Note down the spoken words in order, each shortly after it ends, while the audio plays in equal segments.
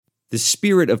The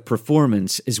spirit of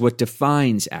performance is what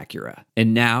defines Acura.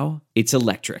 And now, it's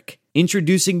electric.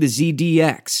 Introducing the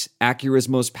ZDX, Acura's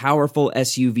most powerful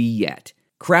SUV yet.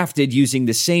 Crafted using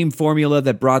the same formula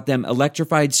that brought them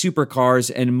electrified supercars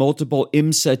and multiple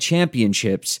IMSA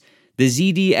championships, the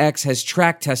ZDX has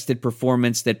track-tested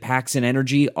performance that packs an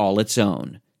energy all its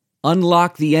own.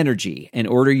 Unlock the energy and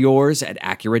order yours at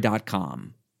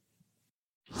Acura.com.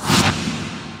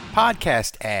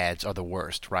 Podcast ads are the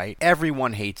worst, right?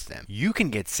 Everyone hates them. You can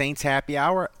get Saints Happy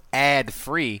Hour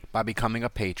ad-free by becoming a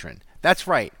patron. That's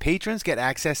right. Patrons get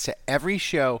access to every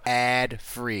show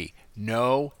ad-free.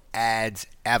 No ads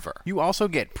ever. You also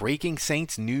get Breaking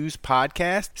Saints News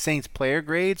podcast, Saints player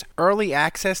grades, early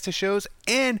access to shows,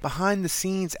 and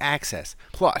behind-the-scenes access.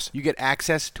 Plus, you get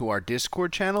access to our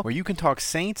Discord channel where you can talk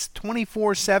Saints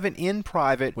 24/7 in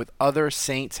private with other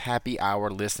Saints Happy Hour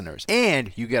listeners.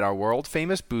 And you get our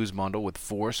world-famous booze bundle with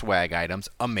 4 swag items.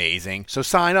 Amazing. So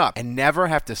sign up and never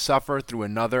have to suffer through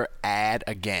another ad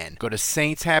again. Go to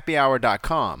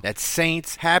saintshappyhour.com. That's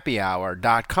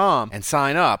saintshappyhour.com and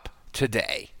sign up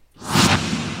today.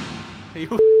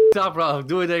 You up, bro.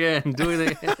 Do it again.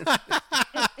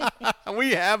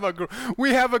 We have a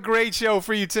great show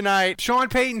for you tonight. Sean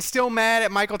Payton's still mad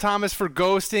at Michael Thomas for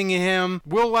ghosting him.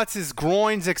 Will Lutz's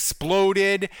groins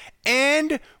exploded.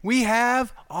 And we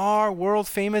have our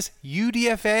world-famous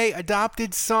UDFA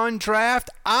adopted son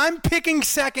draft. I'm picking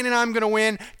second, and I'm going to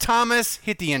win. Thomas,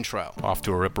 hit the intro. Off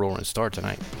to a rip-roaring start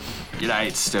tonight. G'day,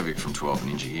 it's Stevic from 12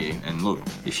 Ninja here. And look,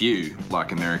 if you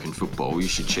like American football, you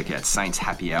should check out Saints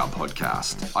Happy Hour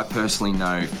podcast. I personally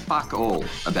know fuck all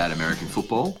about American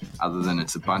football, other than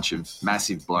it's a bunch of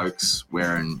massive blokes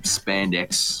wearing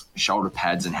spandex, shoulder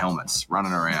pads and helmets,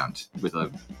 running around with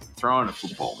throwing a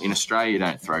football. In Australia, you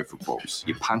don't throw footballs.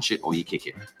 You punch it or you kick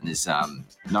it. And there's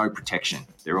no protection.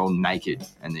 They're all naked.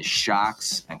 And there's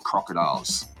sharks and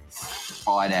crocodiles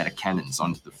fired out of cannons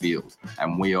onto the field.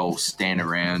 And we all stand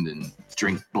around and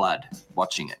drink blood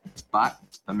watching it. But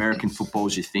American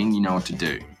football's your thing. You know what to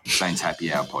do. Saints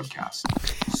Happy Hour podcast.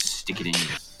 Stick it in your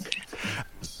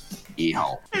ear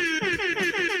hole.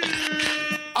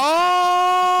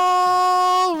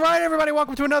 All right, everybody.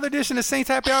 Welcome to another edition of Saints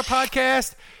Happy Hour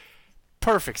podcast.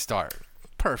 Perfect start.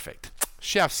 Perfect.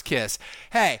 Chef's kiss.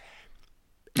 Hey,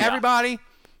 everybody,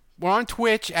 we're on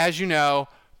Twitch, as you know.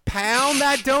 Pound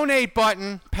that donate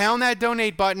button. Pound that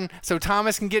donate button so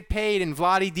Thomas can get paid in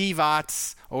Vladi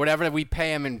Divac or whatever we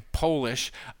pay him in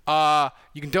Polish. You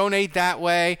can donate that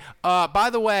way. By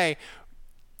the way,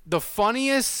 the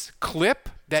funniest clip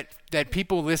that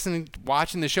people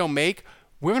watching the show make,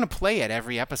 we're going to play it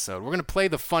every episode. We're going to play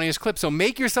the funniest clip. So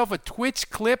make yourself a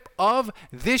Twitch clip of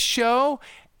this show,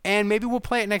 and maybe we'll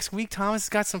play it next week. Thomas has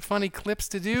got some funny clips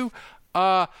to do.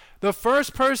 The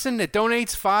first person that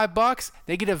donates $5,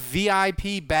 they get a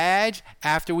VIP badge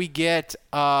after we get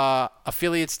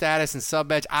affiliate status and sub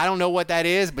badge. I don't know what that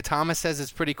is, but Thomas says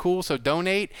it's pretty cool, so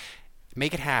donate.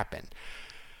 Make it happen.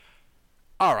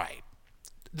 All right.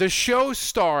 The show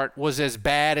start was as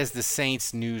bad as the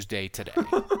Saints news day today.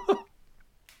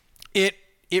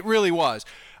 It really was.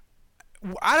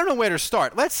 I don't know where to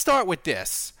start. Let's start with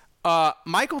this.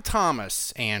 Michael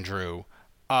Thomas, Andrew,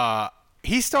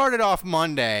 he started off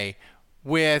Monday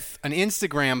with an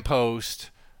Instagram post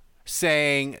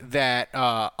saying that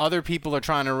other people are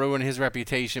trying to ruin his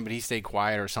reputation, but he stayed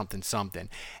quiet or something.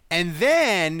 And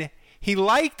then he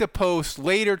liked the post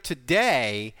later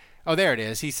today. Oh, there it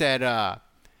is. He said,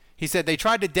 they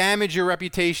tried to damage your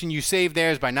reputation. You saved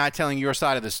theirs by not telling your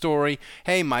side of the story.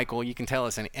 Hey, Michael, you can tell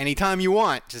us anytime you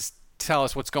want. Just tell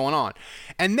us what's going on.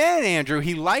 And then, Andrew,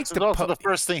 he liked the post. It's also the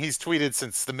first thing he's tweeted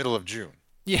since the middle of June.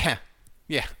 Yeah,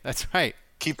 that's right.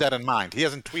 Keep that in mind. He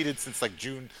hasn't tweeted since like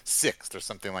June 6th or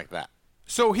something like that.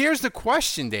 So here's the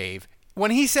question, Dave. When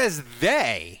he says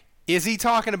they, is he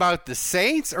talking about the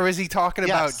Saints or is he talking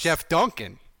about Jeff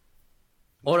Duncan?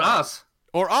 Or us.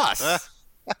 Or us.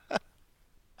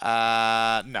 No,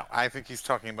 I think he's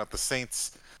talking about the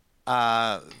Saints.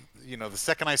 The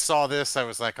second I saw this, I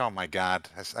was like, "Oh my God,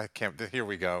 I can't." Here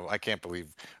we go. I can't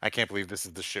believe this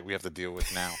is the shit we have to deal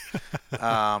with now.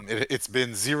 It's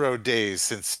been 0 days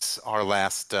since our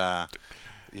last,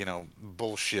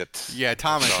 bullshit. Yeah,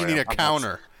 Thomas, you need a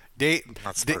counter.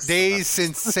 Days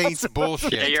since Saints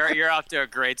bullshit. Yeah, you're off to a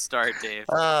great start, Dave.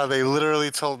 They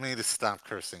literally told me to stop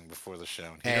cursing before the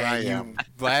show. Here I am. You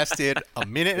lasted a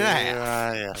minute and a half. Here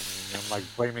I am. I'm like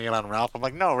blaming it on Ralph. I'm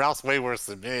like, no, Ralph's way worse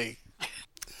than me.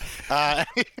 Fuck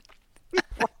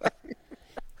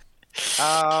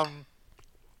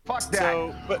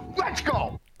that. Let's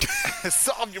go.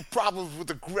 Solve your problems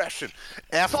with aggression.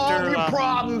 Solve your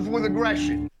problems with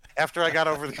aggression. After I got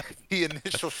over the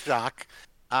initial shock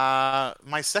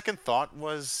My second thought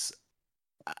was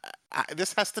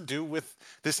this has to do with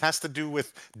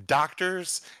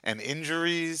doctors and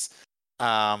injuries.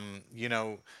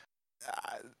 There's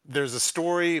a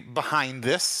story behind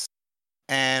this,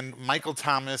 and Michael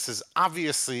Thomas is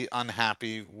obviously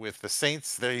unhappy with the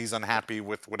Saints. He's unhappy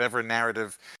with whatever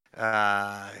narrative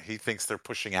he thinks they're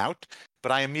pushing out.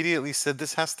 But I immediately said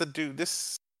this has to do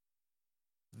this.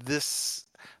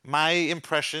 My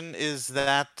impression is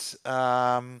that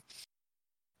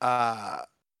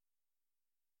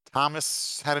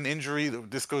Thomas had an injury.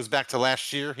 This goes back to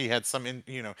last year. He had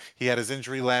he had his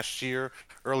injury last year,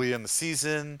 early in the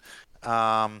season.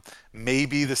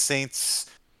 Maybe the Saints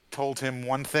told him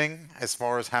one thing as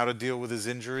far as how to deal with his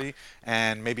injury,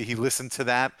 and maybe he listened to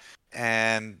that.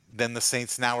 And then the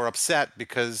Saints now are upset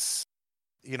because,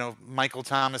 Michael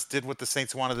Thomas did what the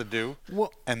Saints wanted to do,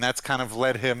 and that's kind of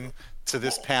led him to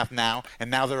this path now. And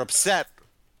now they're upset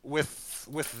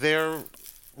with their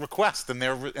request and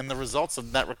the results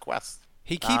of that request.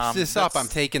 He keeps this up. I'm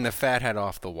taking the fat hat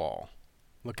off the wall.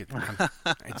 Look at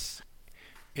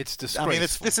it's disgraceful. I mean,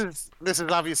 this is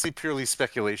obviously purely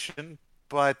speculation,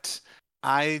 but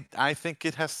I think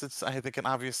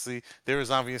there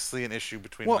is obviously an issue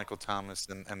between Michael Thomas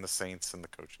and the Saints and the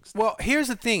coaching staff. Well, here's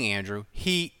the thing, Andrew.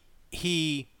 He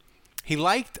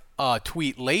liked a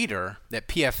tweet later that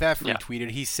PFF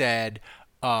retweeted. He said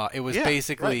it was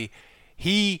basically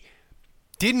he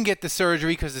didn't get the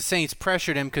surgery because the Saints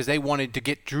pressured him because they wanted to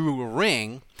get Drew a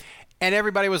ring, and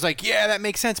everybody was like, "Yeah, that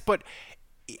makes sense." But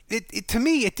to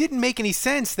me, it didn't make any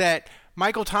sense that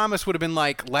Michael Thomas would have been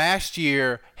like last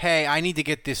year, "Hey, I need to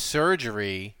get this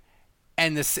surgery,"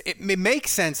 and it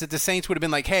makes sense that the Saints would have been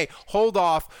like, "Hey, hold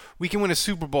off. We can win a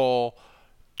Super Bowl.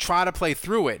 Try to play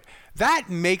through it." That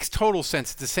makes total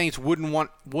sense. That the Saints wouldn't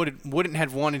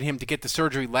have wanted him to get the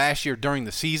surgery last year during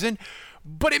the season.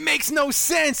 But it makes no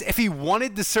sense if he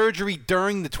wanted the surgery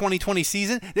during the 2020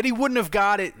 season that he wouldn't have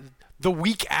got it the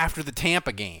week after the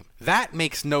Tampa game. That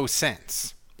makes no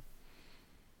sense.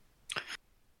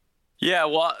 Yeah,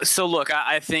 well, so look,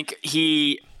 I think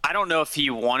I don't know if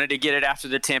he wanted to get it after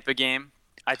the Tampa game.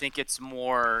 I think it's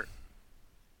more,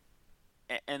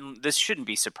 and this shouldn't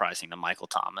be surprising to Michael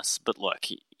Thomas, but look,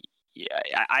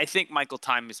 I think Michael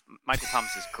Thomas's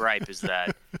gripe is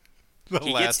that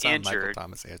he gets injured. Michael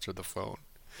Thomas answered the phone.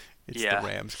 It's the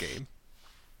Rams game.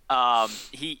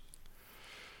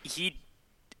 He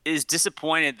is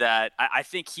disappointed that I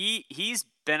think he's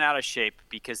been out of shape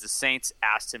because the Saints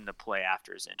asked him to play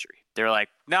after his injury. They're like,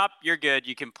 "Nope, you're good.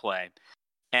 You can play."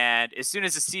 And as soon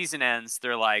as the season ends,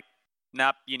 they're like,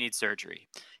 "Nope, you need surgery."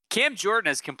 Cam Jordan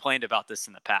has complained about this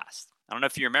in the past. I don't know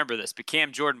if you remember this, but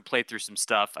Cam Jordan played through some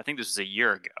stuff. I think this was a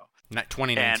year ago. Not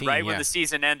 2019. And right when the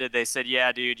season ended, they said,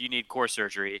 "Yeah, dude, you need core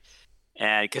surgery,"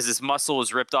 and because his muscle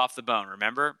was ripped off the bone.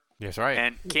 Remember? That's right.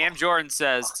 And Cam Jordan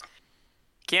says,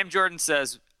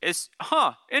 "It's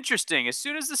interesting. As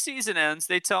soon as the season ends,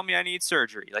 they tell me I need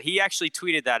surgery." Like, he actually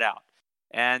tweeted that out.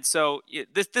 And so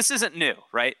this isn't new,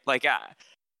 right? Like,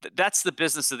 that's the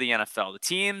business of the NFL. The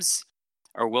teams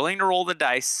are willing to roll the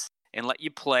dice and let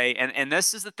you play. And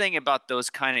this is the thing about those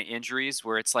kind of injuries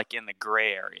where it's like in the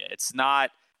gray area. It's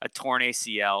not a torn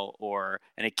ACL or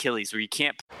an Achilles where you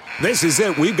can't. This is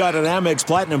it. We've got an Amex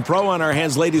Platinum Pro on our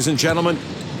hands, ladies and gentlemen.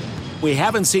 We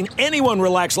haven't seen anyone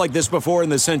relax like this before in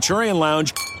the Centurion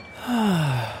Lounge.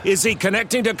 Is he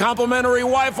connecting to complimentary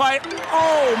Wi-Fi?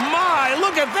 Oh, my.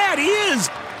 Look at that. He is.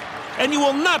 And you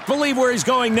will not believe where he's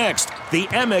going next. The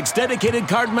Amex dedicated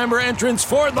card member entrance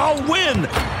for the win.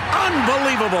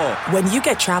 Unbelievable. When you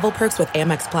get travel perks with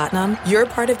Amex Platinum, you're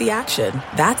part of the action.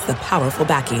 That's the powerful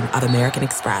backing of American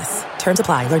Express. Terms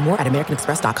apply. Learn more at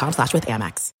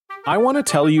americanexpress.com/withAmex. I want to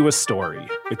tell you a story.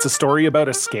 It's a story about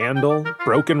a scandal,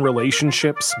 broken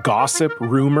relationships, gossip,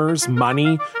 rumors,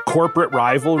 money, corporate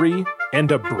rivalry,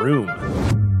 and a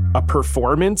broom. A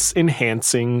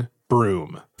performance-enhancing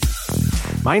broom.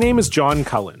 My name is John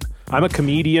Cullen. I'm a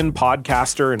comedian,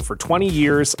 podcaster, and for 20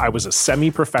 years, I was a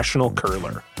semi-professional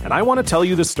curler. And I want to tell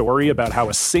you the story about how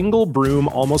a single broom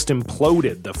almost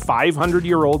imploded the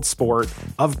 500-year-old sport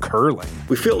of curling.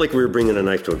 We felt like we were bringing a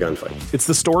knife to a gunfight. It's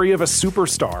the story of a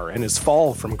superstar and his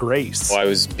fall from grace. I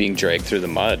was being dragged through the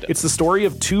mud. It's the story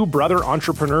of two brother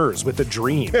entrepreneurs with a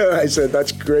dream. I said,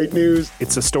 that's great news.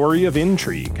 It's a story of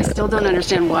intrigue. I still don't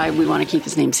understand why we want to keep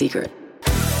his name secret.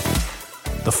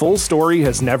 The full story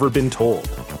has never been told,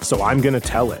 so I'm going to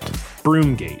tell it.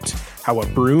 Broomgate, how a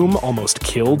broom almost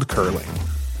killed curling.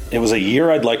 It was a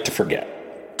year I'd like to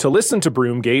forget. To listen to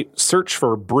Broomgate, search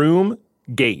for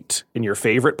Broomgate in your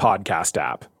favorite podcast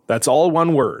app. That's all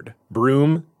one word,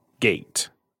 Broomgate.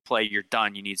 Play, you're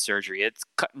done. You need surgery. It's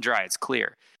cut and dry. It's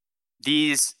clear.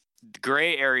 these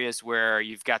gray areas where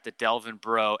you've got the Delvin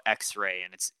Breaux X-ray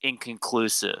and it's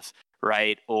inconclusive,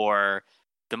 right? Or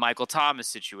the Michael Thomas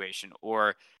situation,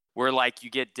 or where like you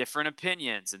get different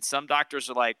opinions, and some doctors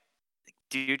are like,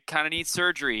 dude kind of needs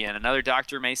surgery, and another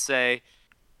doctor may say,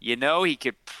 he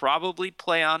could probably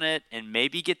play on it and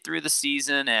maybe get through the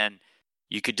season, and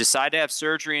you could decide to have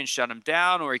surgery and shut him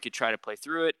down, or he could try to play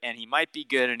through it, and he might be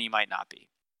good and he might not be.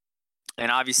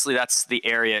 And obviously that's the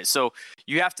area. So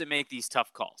you have to make these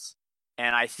tough calls.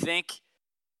 And I think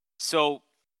so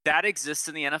that exists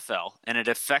in the NFL, and it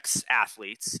affects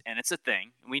athletes, and it's a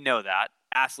thing. We know that.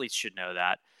 Athletes should know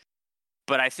that.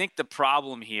 But I think the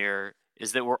problem here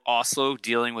is that we're also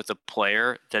dealing with a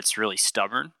player that's really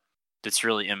stubborn, that's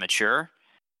really immature,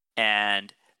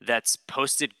 and that's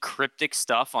posted cryptic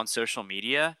stuff on social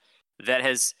media, that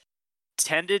has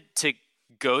tended to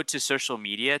go to social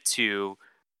media to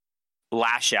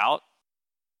lash out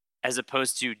as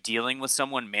opposed to dealing with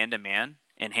someone man-to-man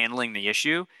and handling the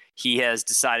issue. He has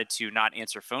decided to not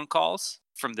answer phone calls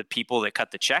from the people that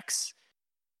cut the checks.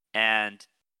 And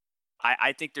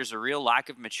I think there's a real lack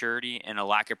of maturity and a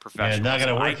lack of professionalism. Yeah, not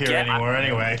going to work here anymore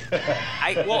anyway.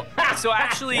 So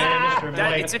actually,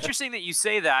 it's interesting that you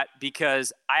say that,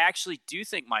 because I actually do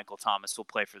think Michael Thomas will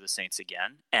play for the Saints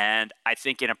again. And I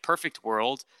think in a perfect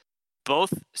world,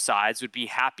 both sides would be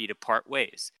happy to part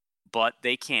ways, but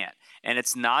they can't. And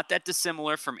it's not that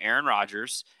dissimilar from Aaron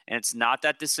Rodgers, and it's not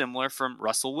that dissimilar from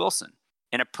Russell Wilson.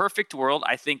 In a perfect world,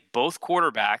 I think both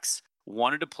quarterbacks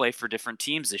wanted to play for different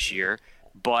teams this year,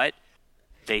 but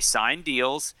they signed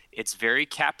deals. It's very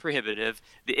cap prohibitive.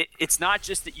 It's not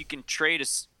just that you can trade a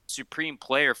supreme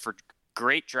player for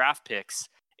great draft picks.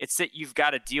 It's that you've got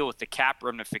to deal with the cap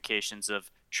ramifications of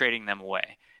trading them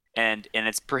away. And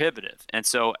it's prohibitive. And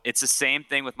so it's the same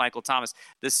thing with Michael Thomas.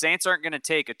 The Saints aren't going to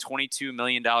take a $22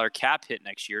 million cap hit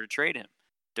next year to trade him.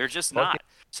 They're just not.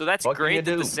 So that's great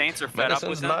that the Saints are fed up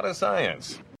with him. Medicine's not a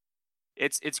science.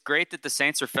 It's great that the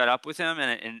Saints are fed up with him,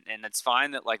 and it's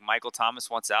fine that like Michael Thomas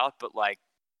wants out, but like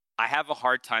I have a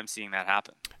hard time seeing that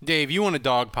happen. Dave, you want a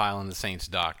dogpile on the Saints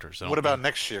doctors? What about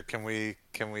next year? Can we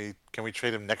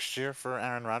trade him next year for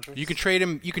Aaron Rodgers? You can trade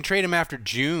him. You can trade him after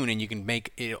June, and you can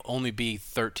make it only be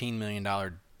 $13 million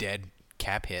dead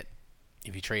cap hit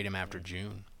if you trade him after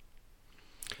June.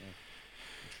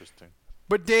 Interesting.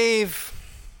 But Dave,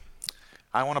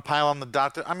 I want to pile on the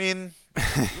doctor. I mean,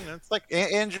 it's like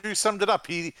Andrew summed it up.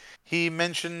 He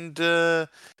mentioned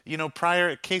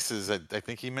prior cases. I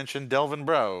think he mentioned Delvin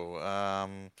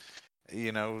Breaux.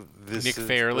 This Nick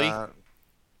Fairley,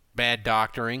 bad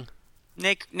doctoring.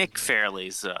 Nick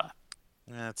Fairley's.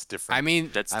 It's different. I mean,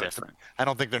 that's different. I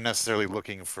don't think they're necessarily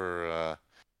looking for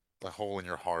a hole in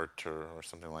your heart or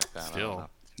something like that. Still,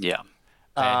 yeah.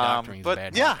 Bad doctoring.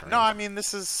 But yeah, no. I mean,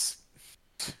 this is.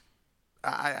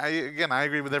 I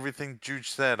agree with everything Juge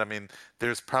said. I mean,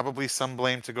 there's probably some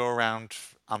blame to go around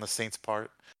on the Saints' part,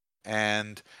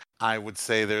 and I would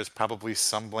say there's probably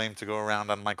some blame to go around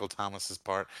on Michael Thomas's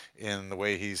part in the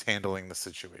way he's handling the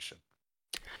situation.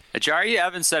 Jari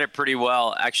Evans said it pretty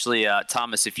well, actually.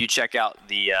 Thomas, if you check out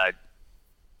the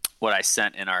what I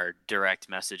sent in our direct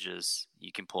messages,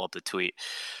 you can pull up the tweet.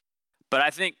 But I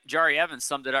think Jari Evans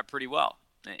summed it up pretty well.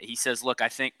 He says, look, I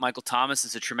think Michael Thomas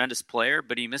is a tremendous player,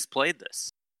 but he misplayed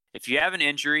this. If you have an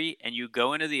injury and you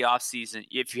go into the offseason,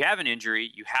 if you have an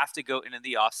injury, you have to go into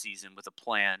the offseason with a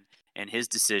plan, and his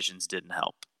decisions didn't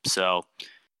help. So,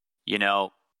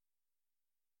 the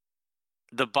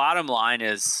bottom line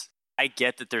is I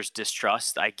get that there's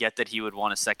distrust. I get that he would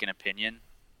want a second opinion.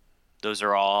 Those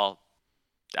are all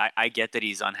 – I get that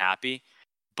he's unhappy.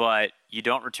 But you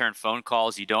don't return phone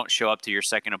calls. You don't show up to your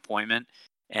second appointment.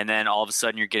 And then all of a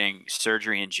sudden you're getting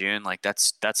surgery in June. Like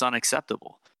that's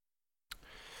unacceptable.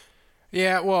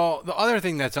 Yeah, well, the other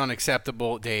thing that's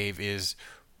unacceptable, Dave, is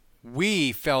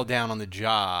we fell down on the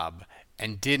job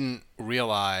and didn't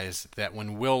realize that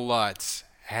when Will Lutz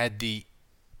had the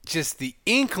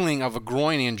inkling of a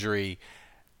groin injury,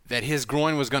 that his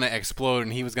groin was going to explode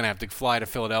and he was going to have to fly to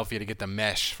Philadelphia to get the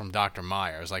mesh from Dr.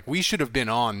 Myers. Like, we should have been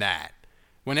on that.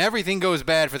 When everything goes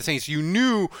bad for the Saints, you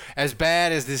knew as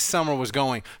bad as this summer was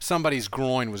going, somebody's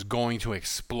groin was going to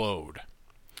explode.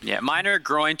 Yeah, minor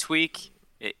groin tweak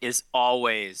is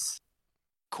always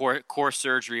core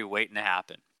surgery waiting to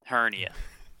happen. Hernia.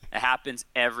 It happens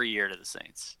every year to the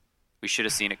Saints. We should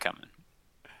have seen it coming.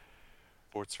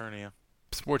 Sports hernia.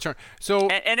 So,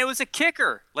 and it was a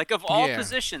kicker. Like, of all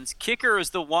positions, kicker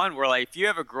is the one where, like, if you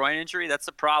have a groin injury, that's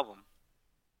a problem.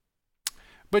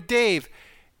 But, Dave,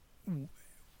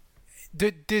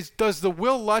 Does the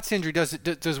Will Lutz injury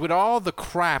does with all the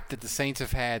crap that the Saints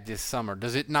have had this summer,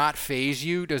 does it not phase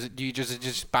you? Does it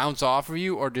just bounce off of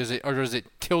you, or does it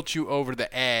tilt you over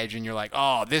the edge and you're like,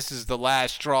 oh, this is the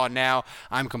last straw. Now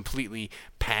I'm completely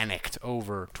panicked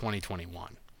over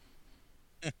 2021.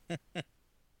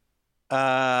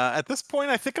 At this point,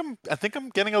 I think I'm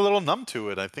getting a little numb to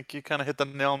it. I think you kind of hit the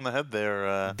nail on the head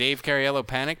there. Dave Cariello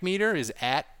panic meter is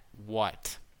at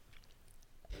what?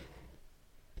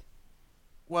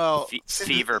 Well,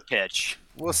 fever pitch.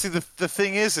 Well, see, the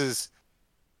thing is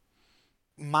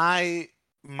the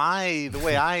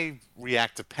way I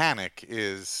react to panic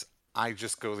is I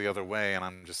just go the other way, and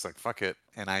I'm just like, fuck it,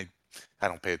 and I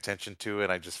don't pay attention to it.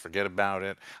 I just forget about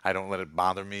it. I don't let it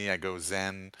bother me. I go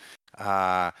zen.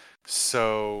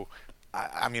 So,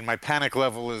 I mean, my panic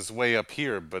level is way up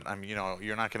here, but I'm,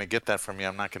 you're not going to get that from me.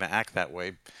 I'm not going to act that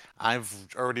way. I've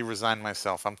already resigned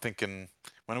myself. I'm thinking,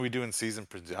 when are we doing season?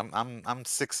 I'm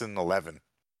 6-11.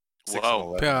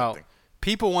 Whoa.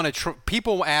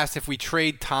 People asked if we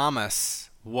trade Thomas,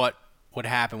 what would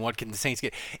happen? What can the Saints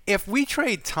get? If we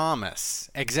trade Thomas,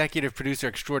 executive producer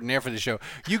extraordinaire for the show,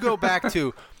 you go back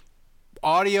to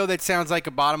audio that sounds like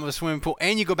a bottom of a swimming pool,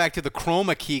 and you go back to the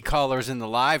chroma key colors in the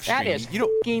live stream. That is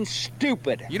fucking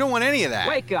stupid. You don't want any of that.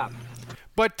 Wake up.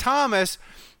 But Thomas,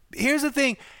 here's the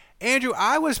thing, Andrew,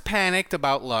 I was panicked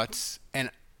about Lutz,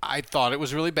 and I thought it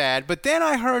was really bad. But then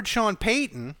I heard Sean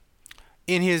Payton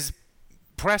in his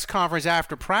press conference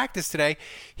after practice today.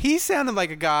 He sounded like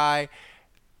a guy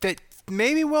that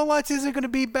maybe Will Lutz isn't going to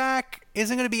be back,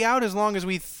 isn't going to be out as long as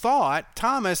we thought.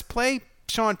 Thomas, play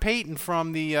Sean Payton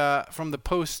from the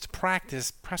post-practice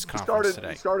press conference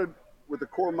today. He started with a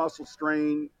core muscle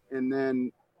strain, and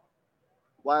then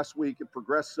last week it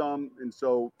progressed some. And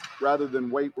so rather than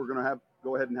wait, we're going to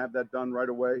go ahead and have that done right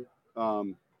away.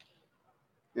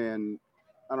 And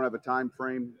I don't have a time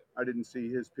frame. I didn't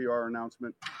see his PR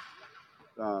announcement.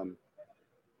 But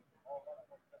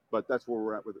that's where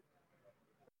we're at with it.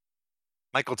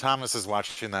 Michael Thomas is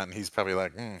watching that, and he's probably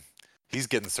like, he's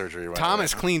getting surgery right now.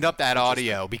 Thomas cleaned up that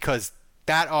audio because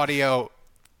that audio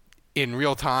in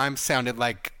real time sounded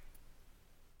like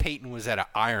Peyton was at an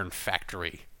iron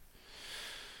factory.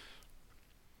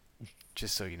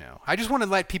 Just so you know. I just want to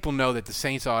let people know that the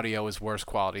Saints audio is worse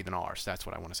quality than ours. That's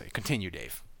what I want to say. Continue,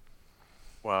 Dave.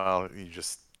 Well, you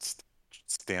just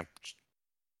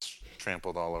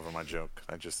trampled all over my joke.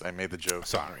 I made the joke.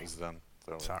 Sorry. It was done.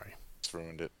 So Sorry. Just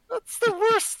ruined it. That's the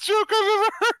worst joke I've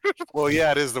ever heard. Well,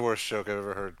 yeah, it is the worst joke I've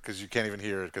ever heard because you can't even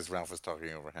hear it because Ralph was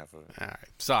talking over half of it. All right.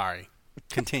 Sorry.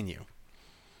 Continue.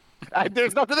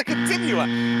 There's nothing to continue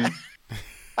on.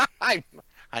 I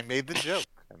made the joke.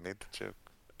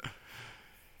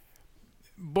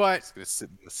 But sit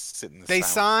in the they silence.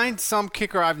 signed some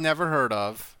kicker I've never heard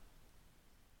of.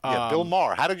 Yeah, Bill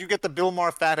Maher. How did you get the Bill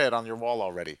Maher fathead on your wall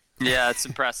already? Yeah, it's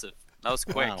impressive. That was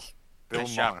quick. Wow. Bill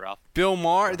Nice Maher. shot, Ralph. Bill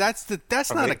Maher. That's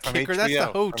not a from kicker. HBO. That's the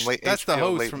host. From late That's the HBO,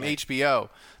 host late from night. HBO,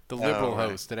 the liberal right.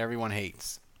 host that everyone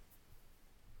hates.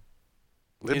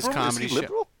 Liberal? His comedy Is he show.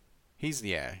 liberal?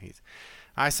 He's.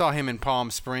 I saw him in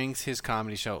Palm Springs. His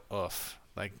comedy show.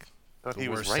 Like Thought the he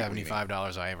was worst right-leaning.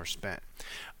 $75 I ever spent.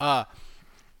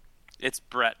 It's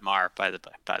Brett Maher, by the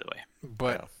way.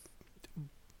 But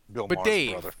Bill but Maher's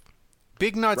Dave, brother.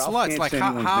 Big Nuts Ralph Lutz. can't Like say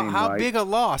anyone's name how right. big a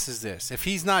loss is this if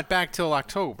he's not back till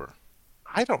October?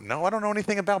 I don't know. I don't know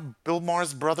anything about Bill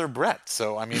Maher's brother Brett.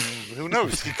 So I mean, who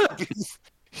knows?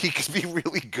 He could be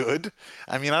really good.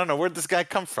 I mean, I don't know. Where'd this guy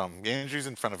come from? Andrew's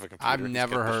in front of a computer. I've He's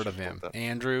never got this heard of shit him. pulled up.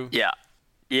 Andrew.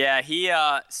 Yeah, he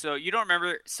so you don't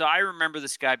remember, so I remember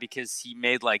this guy because he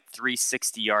made like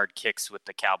 360-yard kicks with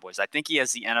the Cowboys. I think he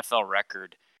has the NFL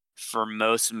record for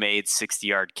most made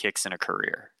 60-yard kicks in a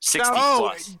career. 60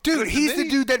 plus. Dude, he's the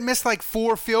dude that missed like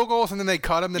 4 field goals and then they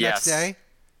cut him the next day?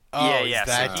 Yeah. He's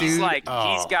that So he's dude? like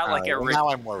he's got like a now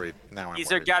I'm worried. He's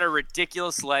got a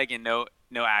ridiculous leg and no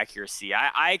accuracy.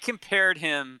 I compared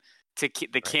him to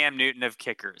the Cam Newton of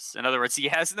kickers. In other words, he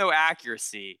has no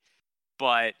accuracy,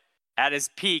 but at his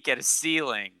peak, at his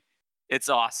ceiling, it's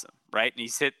awesome, right? And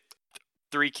he's hit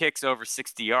 3 kicks over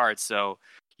 60 yards. So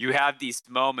you have these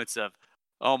moments of,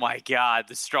 oh my God,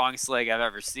 the strongest leg I've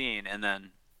ever seen, and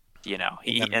then he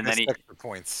extra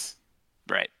points.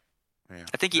 Right. Yeah.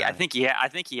 I think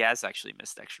he has actually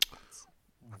missed extra points.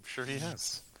 I'm sure he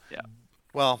has. Yeah.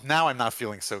 Well, now I'm not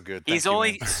feeling so good. He's Thank you,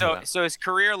 only Andrew. so his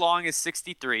career long is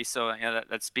 63. So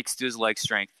that speaks to his leg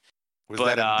strength. Was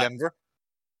that in Denver?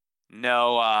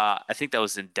 No, I think that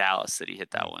was in Dallas that he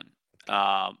hit that one.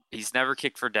 He's never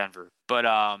kicked for Denver, but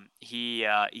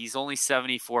he's only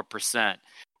 74%,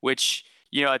 which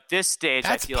At this stage,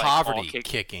 That's I feel poverty like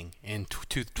kicking in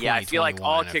 2021. Yeah, I feel like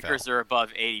all NFL. kickers are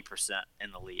above 80%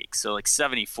 in the league. So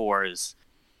 74 is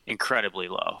incredibly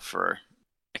low for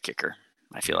a kicker,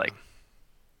 I feel like.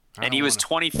 And he was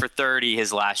 20 for 30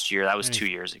 his last year. That was 2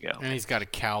 years ago. And he's got a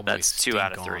Cowboy That's 2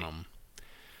 out of 3. on him.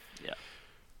 Yeah.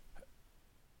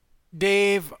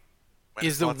 Dave,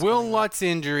 is the Will Lutz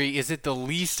injury, is it the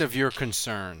least of your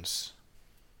concerns?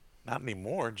 Not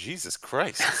anymore. Jesus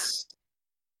Christ.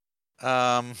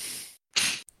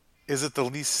 Is it the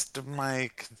least of my...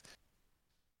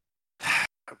 I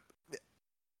don't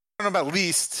know about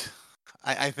least.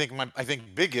 I think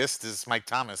biggest is Mike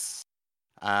Thomas.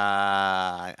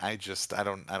 I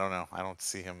don't know. I don't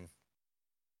see him.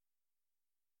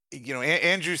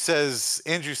 Andrew says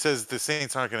the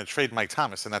Saints aren't going to trade Mike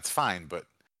Thomas, and that's fine, but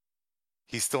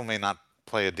he still may not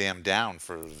play a damn down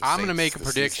for the I'm going to Saints make a this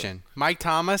prediction. season. Mike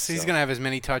Thomas, he's going to have as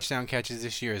many touchdown catches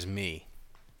this year as me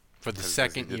for the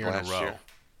second year in a row. Year.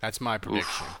 That's my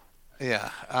prediction.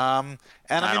 Yeah. And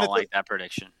I don't like that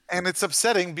prediction. And it's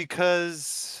upsetting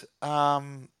because,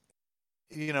 in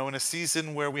a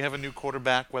season where we have a new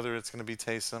quarterback, whether it's going to be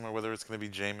Taysom or whether it's going to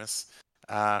be Jameis,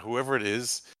 whoever it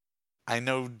is, I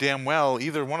know damn well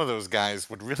either one of those guys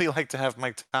would really like to have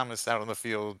Mike Thomas out on the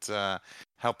field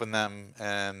helping them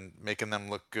and making them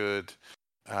look good.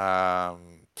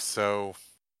 So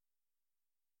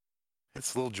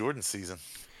it's little Jordan season.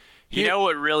 You know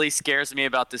what really scares me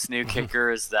about this new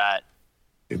kicker is that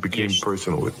it became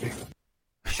personal with me.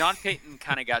 Sean Payton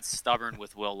kind of got stubborn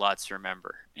with Will Lutz,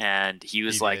 remember? And he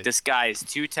was like, this guy is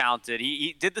too talented.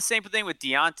 He did the same thing with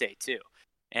Deontay, too.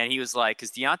 And he was like,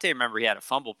 because Deontay, remember, he had a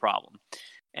fumble problem.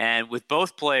 And with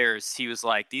both players, he was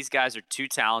like, these guys are too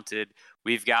talented.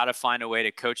 We've got to find a way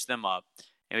to coach them up.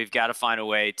 And we've got to find a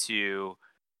way to,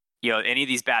 any of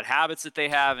these bad habits that they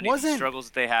have, any of these struggles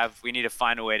that they have, we need to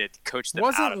find a way to coach them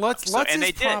out of them. And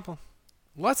they did.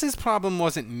 Lutz's problem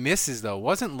wasn't misses, though.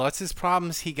 Wasn't Lutz's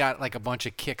problems he got like a bunch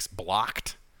of kicks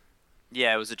blocked?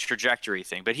 Yeah, it was a trajectory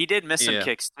thing. But he did miss some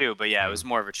kicks, too. But, yeah, it was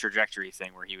more of a trajectory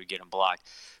thing where he would get them blocked.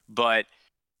 But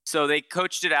so they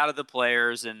coached it out of the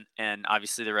players, and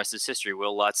obviously the rest is history.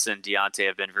 Will Lutz and Deontay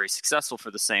have been very successful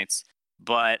for the Saints.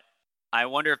 But I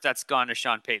wonder if that's gone to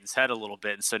Sean Payton's head a little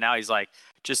bit. And so now he's like,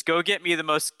 just go get me the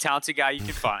most talented guy you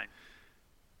can find.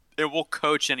 It will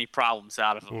coach any problems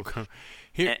out of him.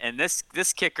 And this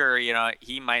kicker,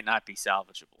 he might not be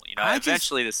salvageable.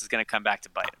 Eventually this is going to come back to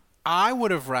bite him. I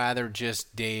would have rather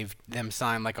just, Dave, them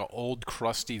sign like an old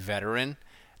crusty veteran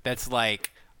that's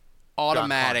like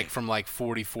automatic from like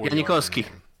 44 yards.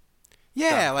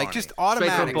 Yeah, like just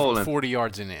automatic from 40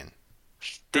 yards and in.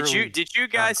 Did you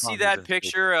guys see that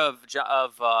picture of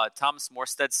Thomas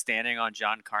Morstead standing on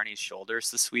John Carney's shoulders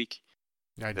this week?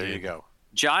 There you go.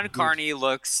 John Carney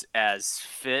looks as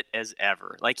fit as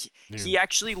ever. Like, he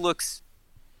actually looks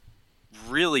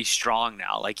really strong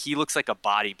now. Like, he looks like a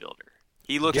bodybuilder.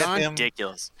 He looks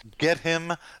ridiculous. Get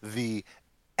him the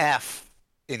F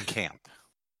in camp.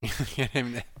 Get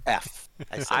him the F.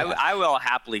 I will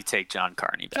happily take John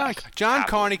Carney back. John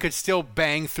Carney could still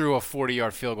bang through a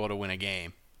 40-yard field goal to win a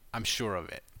game. I'm sure of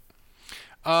it.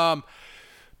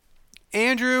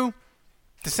 Andrew,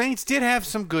 the Saints did have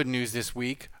some good news this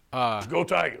week. Go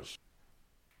Tigers.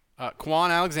 Quan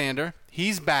Alexander,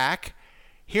 he's back.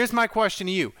 Here's my question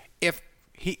to you.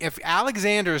 If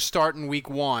Alexander is starting week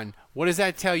 1, what does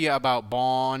that tell you about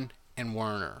Bond and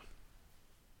Werner?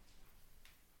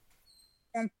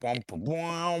 I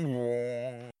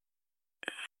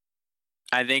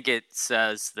think it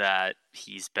says that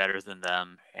he's better than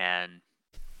them, and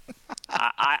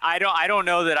I don't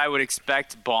know that I would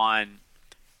expect Bond.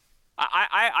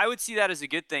 I would see that as a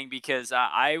good thing because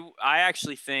I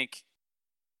actually think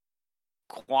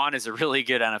Quan is a really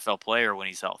good NFL player when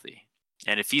he's healthy.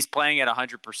 And if he's playing at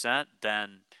 100%,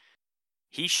 then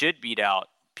he should beat out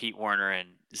Pete Werner and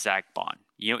Zach Bond.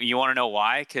 You want to know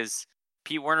why? Because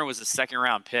Pete Werner was a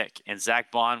second-round pick, and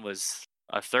Zach Bond was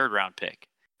a third-round pick.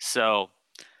 So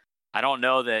I don't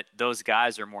know that those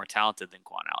guys are more talented than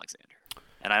Quan Alexander,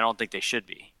 and I don't think they should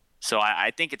be. So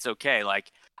I think it's okay.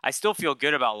 Like, I still feel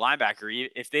good about linebacker.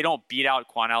 If they don't beat out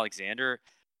Quan Alexander,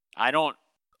 I don't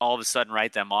all of a sudden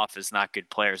write them off as not good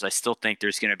players. I still think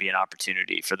there's going to be an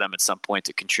opportunity for them at some point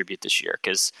to contribute this year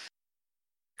because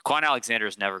Quan Alexander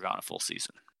has never gone a full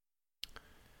season.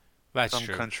 That's Some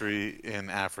true. country in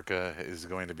Africa is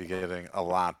going to be getting a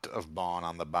lot of Bond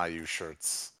on the Bayou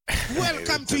shirts.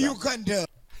 Welcome to Uganda.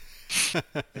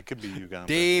 It could be Uganda.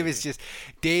 Dave is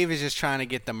just trying to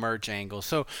get the merch angle.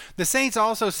 So the Saints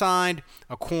also signed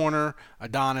a corner,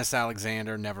 Adonis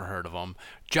Alexander, never heard of him.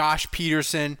 Josh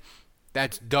Peterson,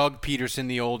 that's Doug Peterson,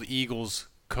 the old Eagles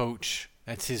coach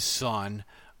That's his son.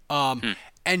 And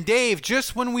Dave,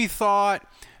 just when we thought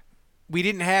we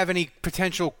didn't have any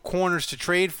potential corners to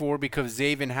trade for because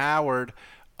Xavier Howard,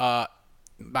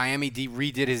 Miami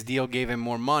redid his deal, gave him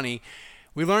more money,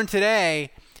 we learned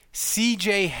today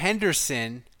C.J.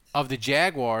 Henderson of the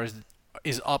Jaguars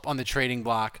is up on the trading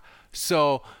block.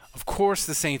 So, of course,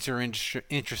 the Saints are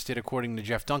interested, according to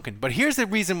Jeff Duncan. But here's the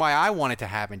reason why I want it to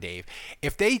happen, Dave.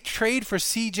 If they trade for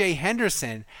C.J.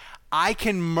 Henderson, I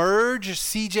can merge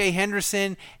C.J.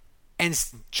 Henderson and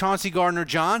Chauncey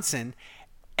Gardner-Johnson,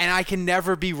 and I can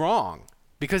never be wrong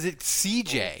because it's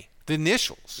C.J., the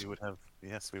initials. We would have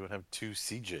two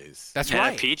CJs. That's and right.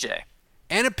 And a PJ.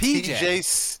 And a PJ.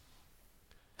 TJ's.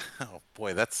 Oh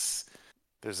boy, there's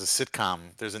a sitcom.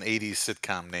 There's an '80s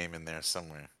sitcom name in there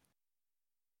somewhere.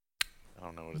 I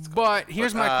don't know what it's called. But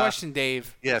here's my question,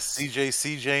 Dave. Yes,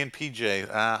 CJ, and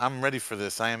PJ. I'm ready for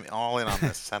this. I am all in on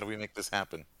this. How do we make this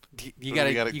happen? You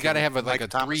gotta have a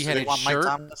three-headed shirt. Mike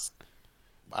Thomas?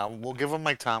 We'll give them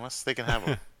Mike Thomas. They can have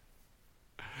him.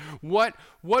 What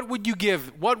would you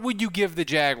give? What would you give the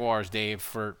Jaguars, Dave,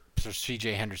 for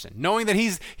C.J. Henderson, knowing that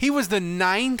he was the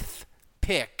 9th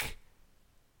pick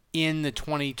in the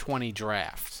 2020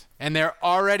 draft, and they're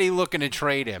already looking to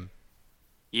trade him?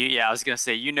 Yeah, I was gonna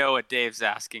say, you know what Dave's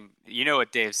asking. You know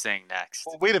what Dave's saying next.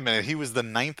 Well, wait a minute. He was the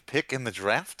 9th pick in the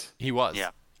draft? He was. Yeah.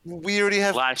 We already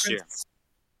have last year.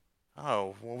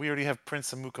 Oh, well, we already have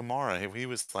Prince Amukamara. He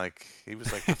was like the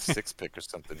 6th pick or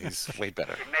something. He's way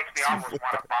better. It makes me almost want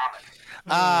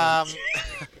to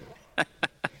vomit.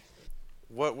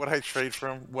 What would I trade for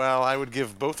him? Well, I would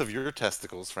give both of your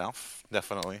testicles, Ralph.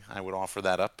 Definitely. I would offer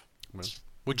that up.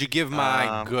 Would you give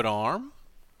my good arm?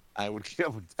 I would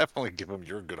definitely give him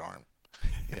your good arm.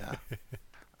 Yeah.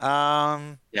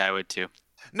 Yeah, I would too.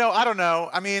 No, I don't know.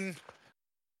 I mean,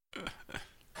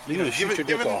 You're going to shoot your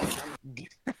dick off.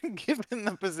 Given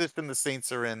the position the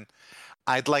Saints are in,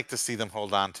 I'd like to see them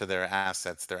hold on to their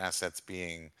assets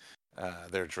being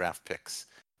their draft picks.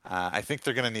 I think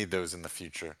they're going to need those in the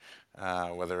future,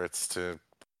 whether it's to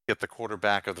get the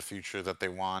quarterback of the future that they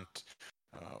want,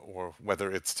 or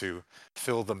whether it's to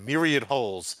fill the myriad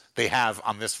holes they have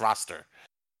on this roster.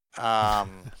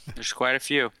 There's quite a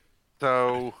few.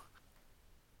 So,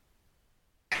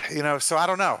 so I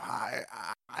don't know.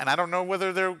 I don't know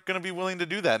whether they're going to be willing to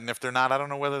do that. And if they're not, I don't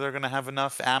know whether they're going to have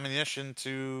enough ammunition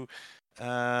to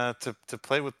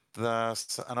play with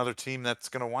another team that's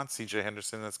going to want C.J.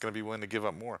 Henderson, that's going to be willing to give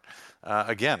up more.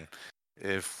 Again,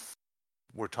 if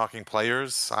we're talking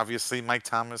players, obviously Mike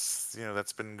Thomas,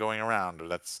 that's been going around, or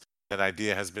that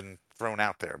idea has been thrown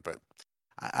out there. But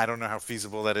I don't know how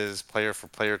feasible that is. Player for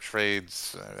player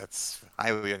trades, that's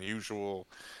highly unusual.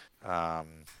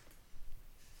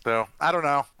 So I don't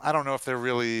know. I don't know if they're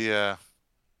really.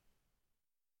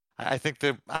 I think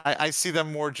I see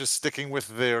them more just sticking with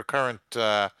their current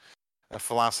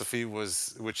philosophy,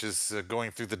 which is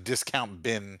going through the discount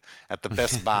bin at the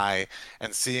Best Buy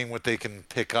and seeing what they can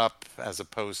pick up, as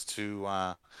opposed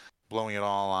to blowing it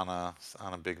all on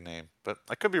a big name. But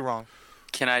I could be wrong.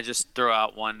 Can I just throw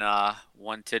out one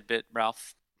tidbit,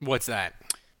 Ralph? What's that?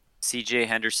 C.J.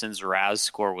 Henderson's RAS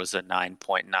score was a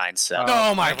 9.97.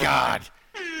 Oh my God!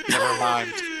 Never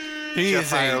mind.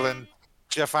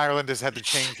 Jeff Ireland has had to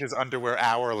change his underwear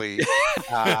hourly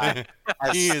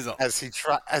as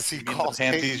he calls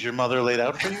panties your mother laid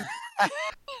out for you.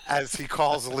 As he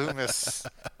calls Loomis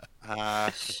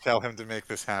to tell him to make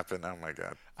this happen. Oh my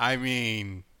God! I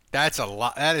mean, that's a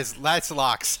lot. That's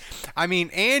locks. I mean,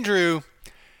 Andrew,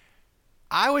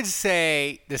 I would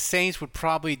say the Saints would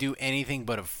probably do anything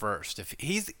but a first. If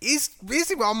he's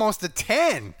basically almost a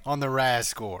 10 on the RAS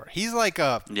score. He's like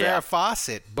a Farrah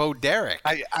Fawcett, Bo Derek.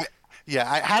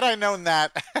 Had I known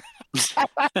that,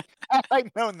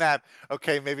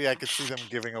 okay, maybe I could see them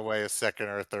giving away a second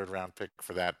or a third round pick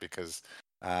for that, because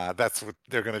that's what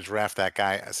they're going to draft, that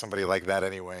guy, somebody like that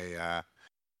anyway,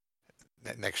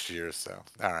 next year. So,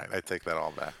 all right, I take that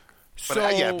all back.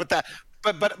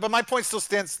 But my point still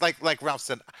stands. Like Ralph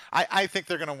said, I think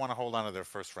they're going to want to hold on to their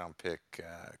first round pick,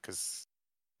 because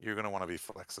you're going to want to be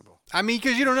flexible. I mean,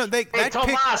 because you don't know. Hey,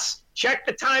 Tomas, check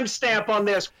the timestamp on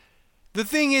this. The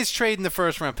thing is, trading the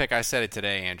first round pick. I said it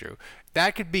today, Andrew.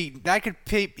 It could be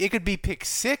pick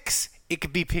 6. It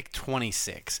could be pick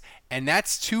 26, and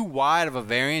that's too wide of a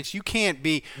variance. You can't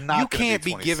be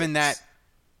given that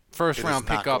first round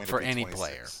pick up for any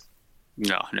player.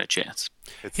 No chance.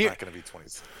 It's not going to be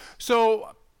 26.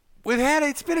 So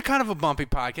it's been a kind of a bumpy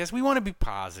podcast. We want to be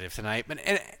positive tonight,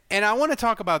 and I want to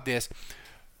talk about this.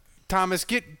 Thomas,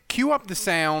 cue up the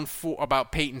sound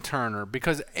about Peyton Turner,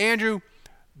 because Andrew,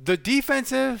 the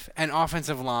defensive and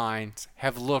offensive lines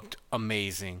have looked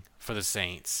amazing for the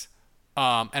Saints.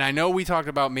 And I know we talked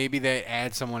about maybe they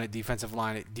add someone at defensive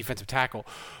line, at defensive tackle.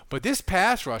 But this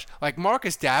pass rush, like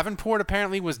Marcus Davenport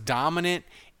apparently was dominant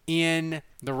in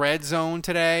the red zone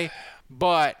today.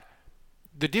 But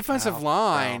the defensive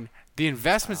line, the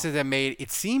investments that they made,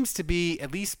 it seems to be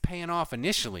at least paying off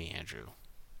initially, Andrew,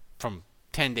 from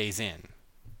 10 days in.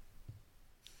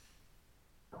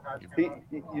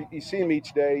 You see him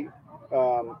each day,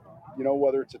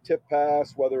 whether it's a tip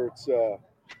pass, whether it's, a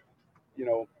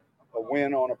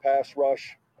win on a pass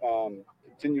rush.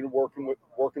 Continue to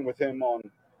working with him on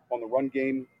the run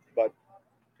game, but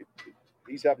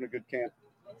he's having a good camp,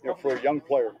 for a young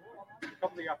player. A couple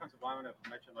of the offensive linemen have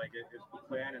mentioned it's the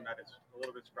plan and that it's a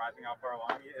little bit surprising how far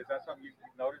along he is. Is that something you've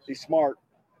noticed? He's smart,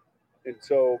 and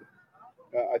so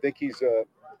I think he's a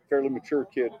fairly mature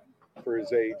kid for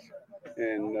his age.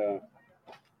 And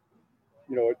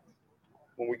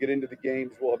when we get into the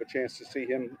games, we'll have a chance to see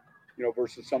him,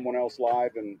 versus someone else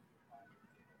live, and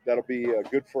that'll be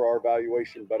good for our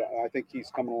evaluation. But I think he's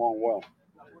coming along well.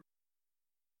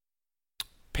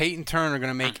 Peyton Turner going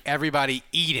to make everybody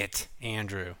eat it,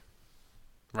 Andrew.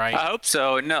 Right? I hope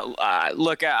so. No,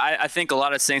 look, I think a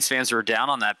lot of Saints fans were down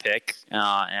on that pick,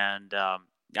 and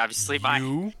obviously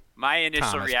my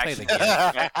initial Thomas, reaction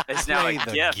is now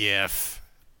a GIF.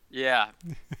 Yeah,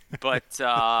 but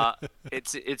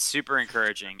it's super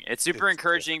encouraging. It's super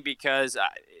encouraging because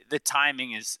the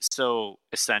timing is so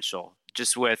essential.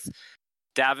 Just with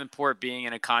Davenport being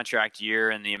in a contract year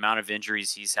and the amount of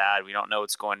injuries he's had, we don't know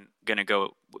what's going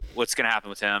to happen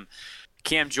with him.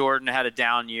 Cam Jordan had a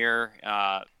down year.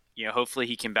 Hopefully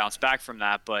he can bounce back from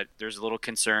that, but there's a little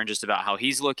concern just about how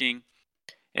he's looking.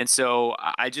 And so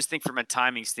I just think from a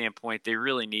timing standpoint, they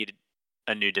really need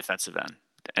a new defensive end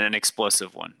and an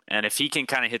explosive one. And if he can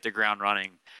kind of hit the ground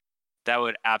running, that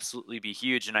would absolutely be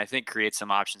huge, and I think create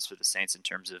some options for the Saints in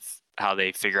terms of how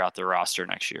they figure out their roster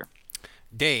next year.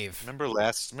 Dave. Remember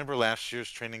last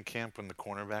year's training camp when the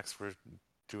cornerbacks were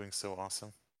doing so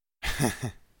awesome?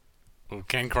 Well,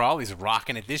 Ken Crawley's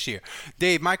rocking it this year.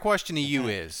 Dave, my question to you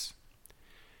is,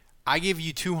 I give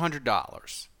you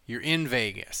 $200. You're in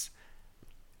Vegas.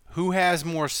 Who has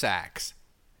more sacks?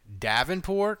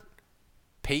 Davenport,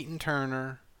 Peyton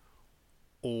Turner,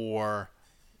 or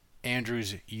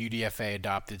Andrew's UDFA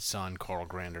adopted son, Carl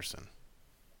Granderson?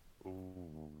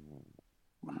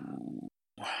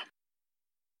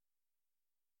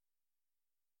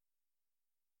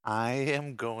 I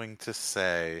am going to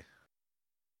say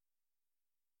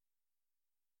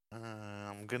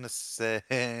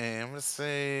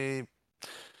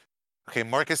okay,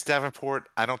 Marcus Davenport,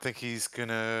 I don't think he's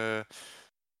gonna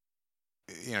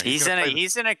he's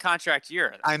in a contract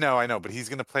year. I know, but he's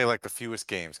gonna play like the fewest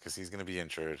games because he's gonna be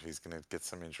injured. He's gonna get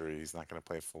some injury. He's not gonna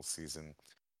play a full season.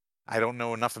 I don't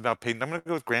know enough about Peyton. I'm gonna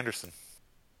go with Granderson.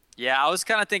 Yeah, I was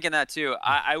kind of thinking that too.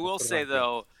 I will say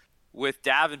though, with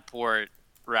Davenport,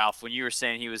 Ralph, when you were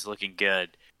saying he was looking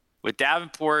good, with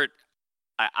Davenport,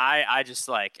 I've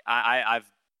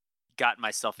gotten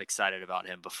myself excited about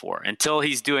him before. Until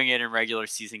he's doing it in regular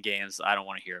season games, I don't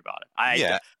want to hear about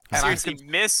it. Seriously,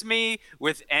 miss me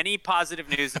with any positive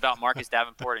news about Marcus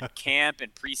Davenport in camp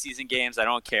and preseason games. I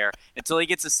don't care until he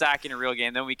gets a sack in a real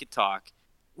game. Then we could talk.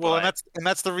 Well, and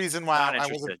that's the reason why I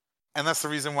wasn't. And that's the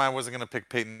reason why I wasn't going to pick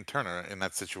Peyton Turner in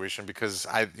that situation because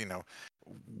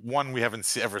one, we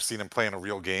haven't ever seen him play in a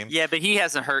real game. Yeah, but he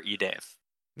hasn't hurt you, Dave.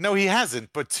 No, he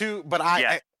hasn't. But two, but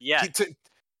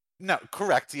no,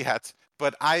 correct, yet.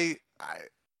 But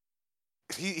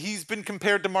he's been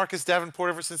compared to Marcus Davenport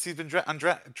ever since he's been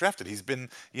drafted. He's been,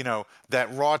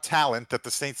 that raw talent that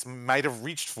the Saints might have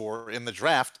reached for in the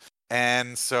draft.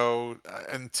 And so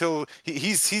until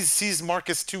he's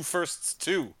Marcus 2 firsts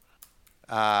too.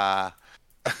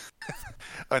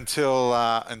 Until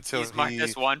he's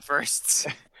Marcus 1 firsts.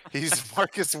 He's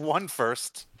Marcus 1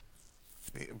 first.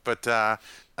 But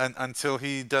until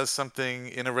he does something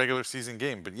in a regular season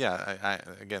game. But yeah,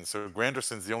 again, so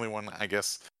Granderson's the only one, I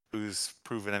guess, who's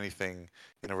proven anything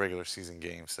in a regular season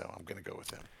game. So I'm going to go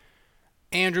with him.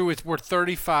 Andrew, we're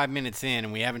 35 minutes in,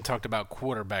 and we haven't talked about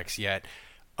quarterbacks yet.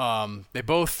 They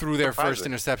both threw their first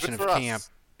interception of camp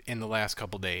in the last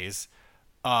couple days.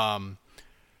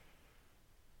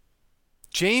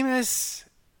 Jameis,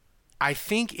 I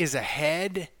think, is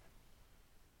ahead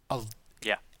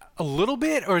a little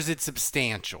bit, or is it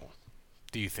substantial,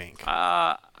 do you think?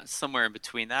 Somewhere in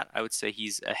between that. I would say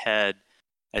he's ahead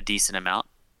a decent amount.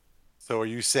 So are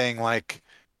you saying, like,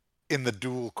 in the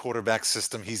dual quarterback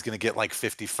system, he's going to get like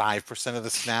 55% of the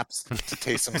snaps to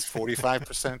Taysom's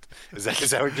 45%? Is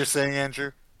that what you're saying,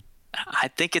 Andrew? I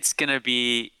think it's going to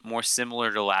be more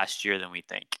similar to last year than we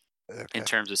think in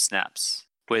terms of snaps,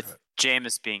 with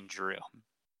Jameis being Drew.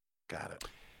 Got it.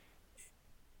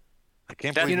 I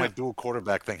can't believe my dual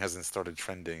quarterback thing hasn't started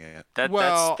trending yet.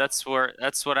 That's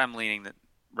what I'm leaning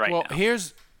right now. Well,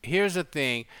 here's the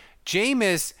thing.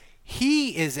 Jameis,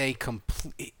 he is a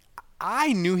complete.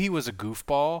 I knew he was a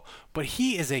goofball, but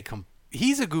he's a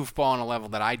goofball on a level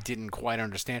that I didn't quite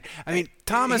understand. I mean,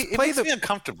 Thomas, it makes me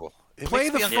uncomfortable. Play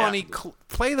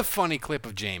the funny clip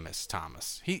of Jameis,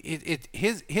 Thomas.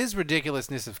 His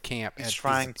ridiculousness of camp is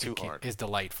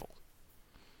delightful.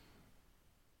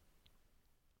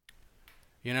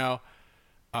 You know,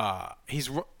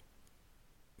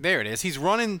 there it is. He's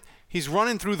running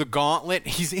through the gauntlet.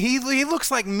 He looks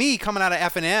like me coming out of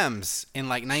F&M's in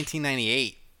like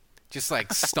 1998, just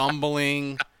like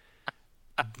stumbling.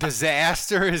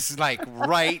 Disaster is like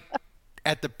right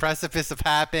at the precipice of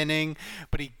happening,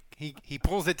 but he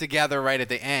pulls it together right at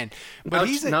the end. But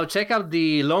now check out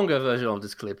the longer version of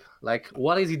this clip. Like,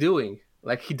 what is he doing?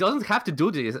 Like, he doesn't have to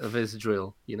do this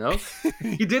drill, you know?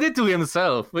 He did it to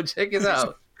himself, but check it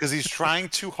out. Because he's trying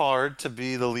too hard to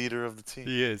be the leader of the team.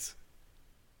 He is.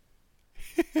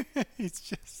 He's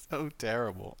just so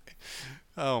terrible.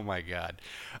 Oh, my God.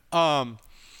 But,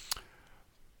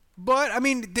 I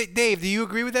mean, Dave, do you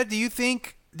agree with that? Do you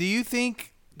think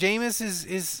Jameis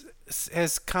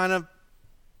has kind of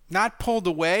not pulled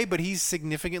away, but he's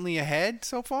significantly ahead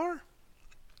so far?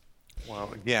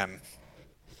 Well, again,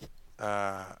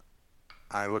 I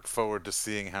look forward to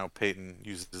seeing how Peyton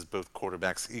uses both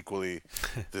quarterbacks equally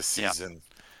this season.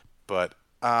 But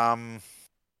I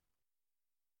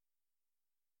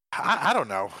don't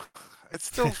know. It's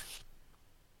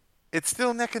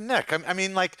still neck and neck. I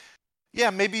mean, like,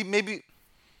 yeah, maybe,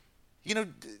 you know,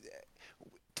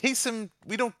 Taysom.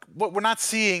 What we're not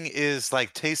seeing is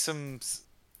like Taysom's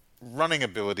running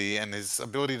ability and his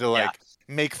ability to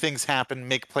make things happen,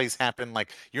 make plays happen.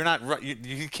 Like you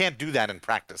can't do that in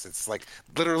practice. It's like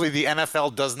literally the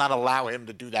NFL does not allow him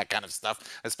to do that kind of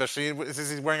stuff, especially since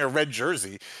he's wearing a red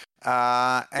jersey.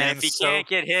 And if he can't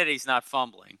get hit, he's not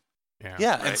fumbling.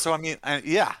 Yeah, right? And so I mean,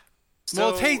 yeah.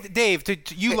 So, well, Dave,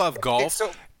 you love golf.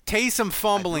 Taysom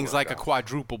fumbling's like a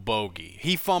quadruple bogey.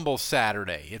 He fumbles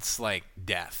Saturday. It's like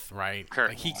death, right?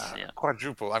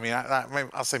 Quadruple. I mean,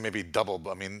 I'll say maybe double.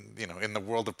 But I mean, you know, in the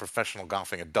world of professional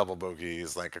golfing, a double bogey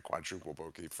is like a quadruple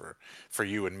bogey for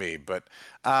you and me. But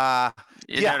no,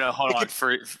 hold on.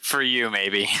 For you,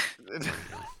 maybe.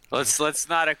 let's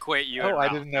not equate you. I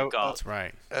didn't know. Golf. That's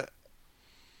right.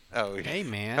 Hey,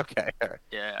 man. Okay. All right.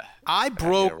 Yeah. I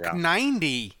broke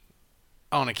 90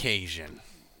 on occasion.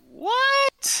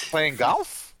 What? Playing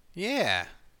golf? Yeah.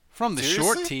 From the Seriously?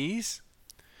 short tees.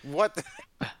 What?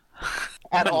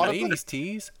 At all ladies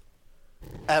tees.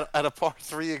 At a par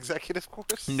 3 executive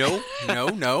course? No.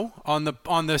 On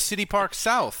the City Park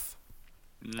South.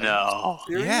 No.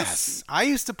 Yes. I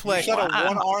used to play. You shot a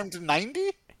one-armed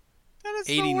 90? That is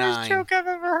 89. the worst joke I've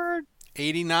ever heard.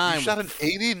 89. You shot an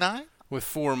 89? With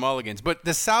 4 mulligans. But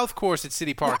the South course at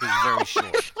City Park is very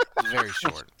short. Very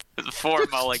short. 4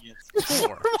 mulligans.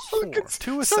 4.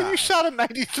 2 aside. So you shot a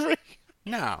 93?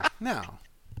 No.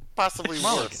 Possibly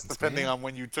mulligans, worse, depending on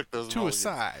when you took those 2 mulligans.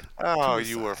 aside. Oh, 2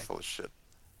 you aside. were full of shit.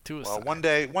 2 Well,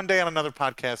 aside. one day on another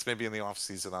podcast, maybe in the off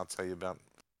season, I'll tell you about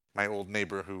my old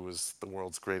neighbor who was the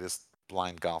world's greatest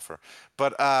blind golfer.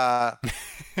 But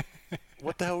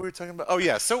what the hell were we talking about? Oh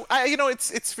yeah, so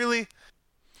it's really,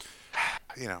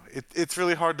 it's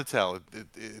really hard to tell.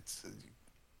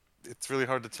 It's really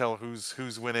hard to tell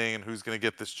who's winning and who's going to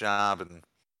get this job, and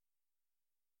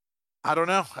I don't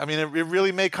know. I mean, it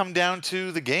really may come down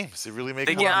to the games. It really may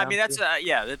come down. Yeah, I mean that's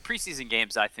the preseason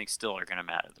games I think still are going to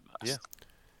matter the most.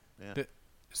 Yeah.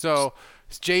 So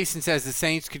Jason says the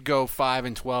Saints could go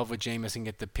 5-12 with Jameis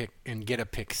and get a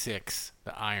pick 6.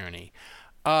 The irony.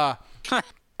 But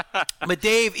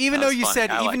Dave, even though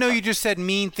you just said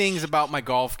mean things about my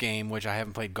golf game, which I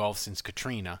haven't played golf since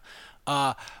Katrina,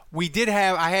 I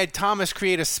had Thomas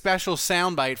create a special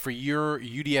soundbite for your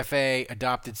UDFA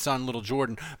adopted son, Little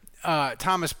Jordan.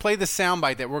 Thomas, play the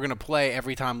soundbite that we're going to play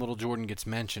every time Little Jordan gets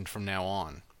mentioned from now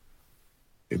on.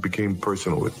 It became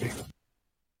personal with me.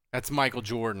 That's Michael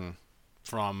Jordan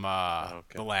from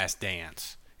The Last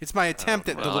Dance. It's my attempt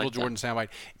at the Little Jordan soundbite.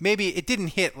 Maybe it didn't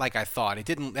hit like I thought.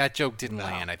 That joke didn't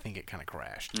land. I think it kind of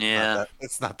crashed. Yeah.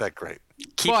 It's not that great.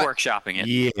 Keep workshopping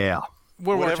it. Yeah.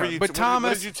 Whatever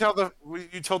Thomas, what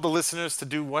did you told the listeners to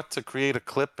do? What, to create a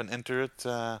clip and enter it?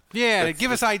 To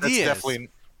give us ideas.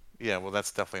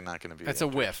 That's definitely not going to be. That's a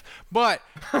whiff. But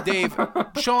Dave,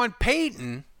 Sean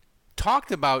Payton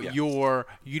talked about your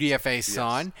UDFA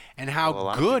son and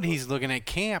how good he's looking at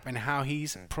camp and how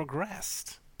he's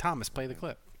progressed. Thomas, play the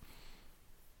clip.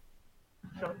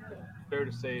 fair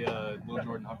to say Lil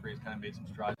Jordan Humphrey has kind of made some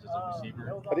strides as a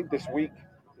receiver? I think this week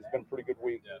has been a pretty good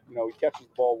week. You know, he catches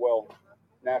the ball well,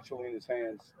 naturally in his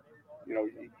hands. You know,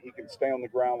 he can stay on the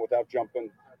ground without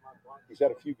jumping. He's had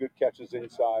a few good catches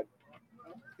inside.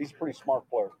 He's a pretty smart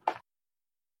player.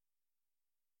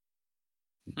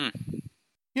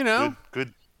 You know,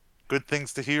 good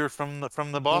things to hear from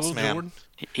the boss Lil man. Jordan.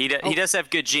 He does have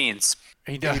good genes.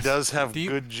 He does. He does have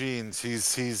good genes.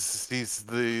 He's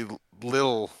the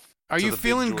little. Are you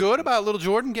feeling good about Little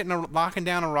Jordan locking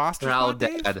down a roster spot,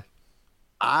 Dave?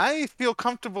 I feel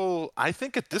comfortable. I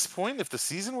think at this point, if the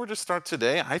season were to start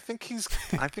today, I think he's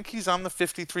on the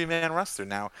 53-man roster.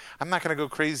 Now, I'm not going to go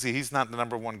crazy. He's not the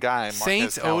number one guy.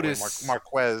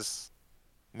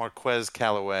 Marquez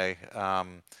Callaway,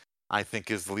 I think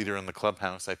is the leader in the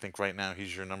clubhouse. I think right now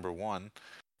he's your number one,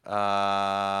 and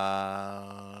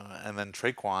then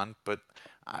Traquan. But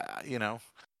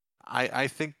I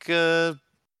think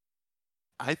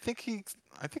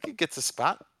he gets a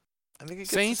spot. I think he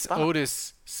gets Saints a spot.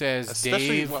 Otis says,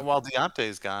 especially Dave, while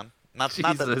Deontay's gone. Not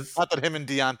that him and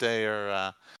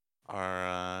Deontay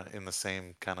are in the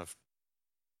same kind of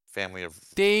family of.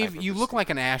 Dave, you look like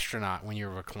an astronaut when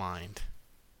you're reclined.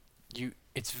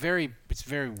 It's very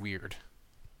weird.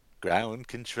 Ground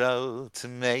control to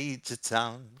Major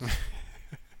Tom.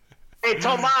 Hey,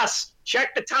 Tomas,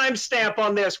 check the timestamp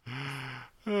on this.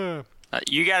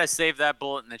 You got to save that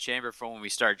bullet in the chamber for when we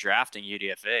start drafting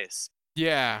UDFAs.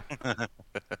 Yeah.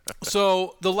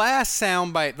 So the last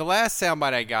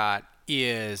soundbite I got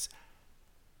is,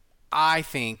 I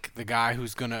think the guy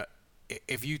who's gonna,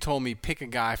 if you told me pick a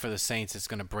guy for the Saints that's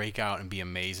gonna break out and be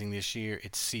amazing this year,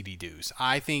 it's C.D. Deuce.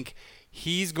 I think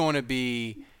he's going to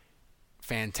be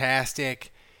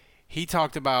fantastic. He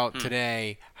talked about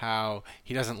today how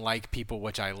he doesn't like people,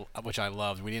 which I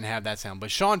loved. We didn't have that sound, but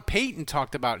Sean Payton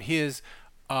talked about his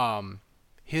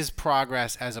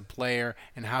progress as a player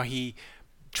and how he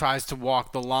tries to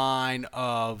walk the line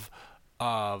of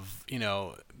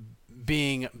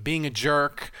being a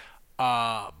jerk,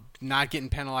 not getting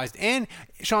penalized. And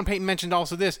Sean Payton mentioned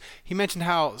also this. He mentioned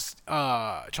how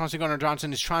Chauncey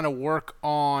Gardner-Johnson is trying to work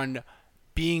on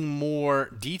being more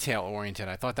detail-oriented.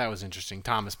 I thought that was interesting.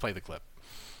 Thomas, play the clip.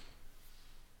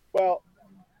 Well,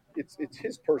 it's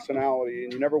his personality,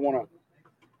 and you never want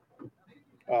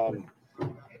to,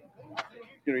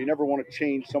 you never want to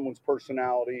change someone's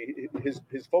personality.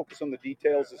 His focus on the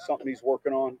details is something he's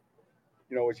working on.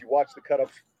 You know, as you watch the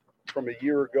cut-ups from a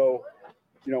year ago,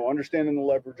 understanding the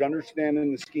leverage,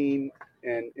 understanding the scheme,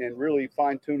 and really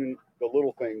fine-tuning the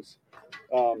little things.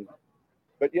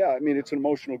 But yeah, I mean, it's an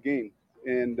emotional game,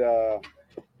 and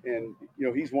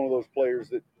he's one of those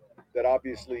players that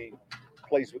obviously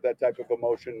plays with that type of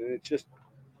emotion, and it's just,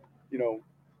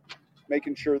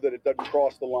 making sure that it doesn't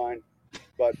cross the line.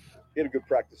 But he had a good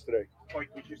practice today. Would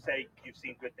you say you've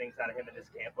seen good things out of him in this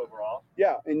camp overall?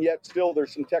 Yeah, and yet still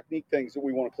there's some technique things that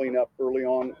we want to clean up early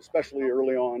on, especially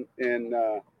early on. And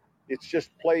it's just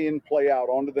play in, play out,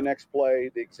 on to the next play.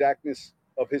 The exactness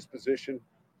of his position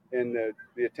and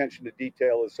the attention to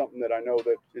detail is something that I know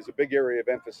that is a big area of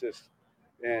emphasis.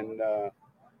 And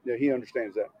he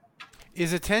understands that.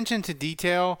 Is attention to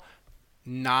detail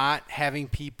not having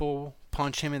people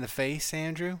punch him in the face,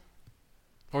 Andrew?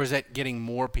 Or is that getting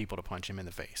more people to punch him in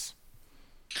the face?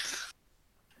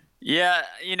 Yeah,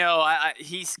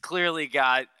 he's clearly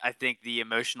got, I think, the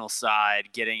emotional side,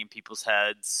 getting in people's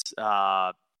heads,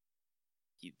 the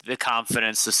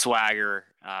confidence, the swagger,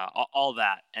 all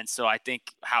that. And so I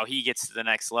think how he gets to the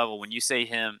next level, when you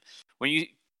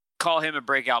call him a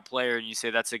breakout player and you say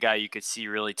that's a guy you could see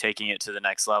really taking it to the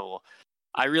next level,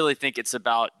 I really think it's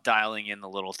about dialing in the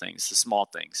little things, the small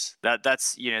things.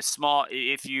 That's small.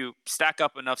 If you stack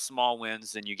up enough small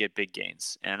wins, then you get big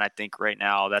gains. And I think right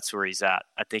now that's where he's at.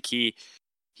 I think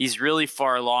he's really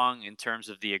far along in terms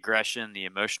of the aggression, the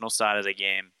emotional side of the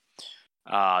game,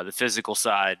 the physical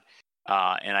side.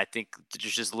 And I think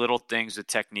there's just little things with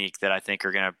technique that I think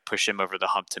are going to push him over the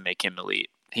hump to make him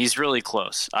elite. He's really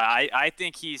close. I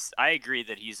think I agree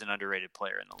that he's an underrated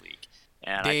player in the league.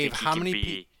 And Dave, I think he can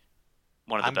be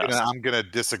one of the best. I'm going to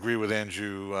disagree with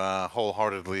Andrew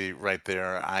wholeheartedly right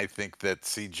there. I think that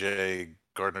C.J.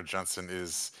 Gardner-Johnson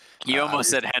is... You almost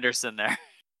said Henderson there.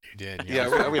 You did. Yeah,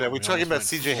 are we talking about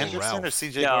C.J. Henderson or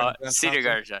C.J. Gardner-Johnson? C.J.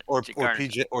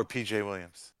 Gardner-Johnson. Or P.J.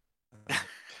 Williams? P.J.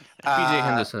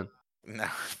 Henderson. No,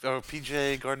 or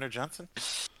P.J. Gardner-Johnson?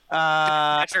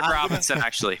 Patrick Robinson,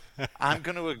 actually. I'm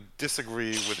going to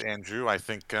disagree with Andrew. I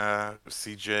think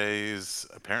C.J. is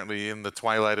apparently in the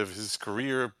twilight of his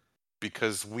career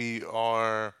because we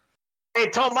are... Hey,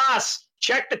 Tomas,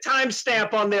 check the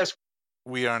timestamp on this.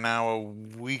 We are now a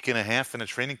week and a half in a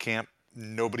training camp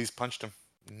nobody's punched him.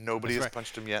 Nobody has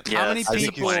punched him yet. How many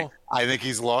people? I think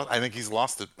he's lost. I think he's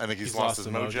lost it. I think he's lost his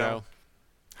mojo.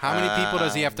 How many people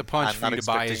does he have to punch for you to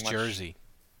buy his much. jersey?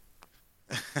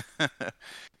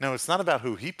 No, it's not about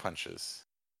who he punches.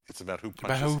 It's about who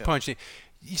punches him.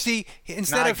 You see,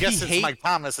 instead of I guess since Mike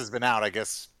Thomas has been out, I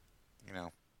guess,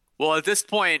 Well, at this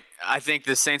point, I think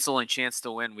the Saints' only chance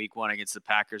to win Week 1 against the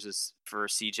Packers is for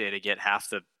CJ to get half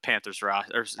the Panthers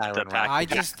roster. I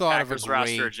just thought of a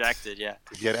roster ejected. Yeah.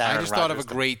 I just thought of a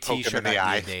great T-shirt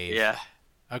idea, Dave. Yeah.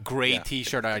 A great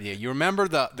T-shirt idea. You remember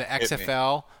the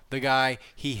XFL, the guy,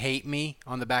 he hate me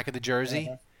on the back of the jersey?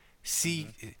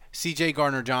 CJ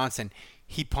Gardner-Johnson,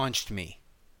 he punched me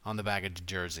on the back of the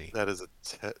jersey. That is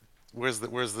where's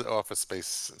the Office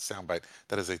Space soundbite?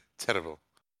 That is a terrible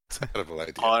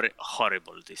idea.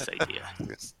 Horrible, this idea.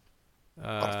 Yes.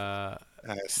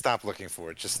 Stop looking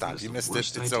for it. Just stop. You missed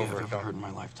it. It's over. I've ever heard in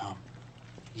my life, Tom.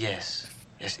 Yes,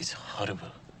 it's horrible.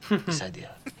 This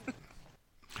idea.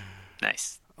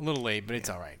 Nice. A little late, but it's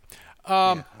all right.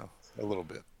 A little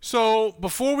bit. So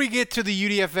before we get to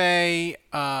the UDFA,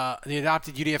 the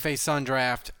adopted UDFA Sun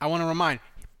Draft, I want to remind,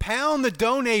 pound the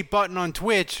donate button on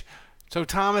Twitch so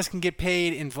Thomas can get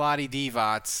paid in Vladi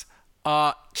Divac.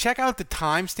 Check out the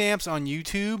timestamps on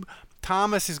YouTube.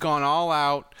 Thomas has gone all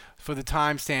out for the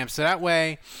timestamps, so that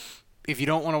way, if you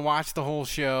don't want to watch the whole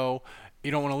show,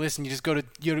 you don't want to listen, you just go to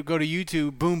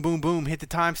YouTube, boom, boom, boom, hit the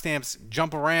timestamps,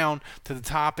 jump around to the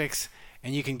topics,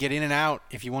 and you can get in and out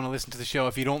if you want to listen to the show.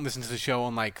 If you don't listen to the show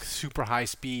on like super high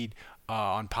speed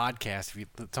on podcast,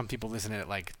 some people listen at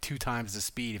like 2 times the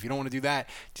speed. If you don't want to do that,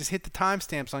 just hit the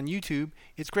timestamps on YouTube.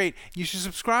 It's great. You should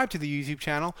subscribe to the YouTube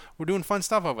channel. We're doing fun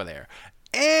stuff over there.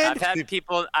 And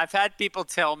I've had people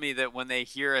tell me that when they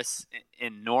hear us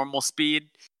in normal speed,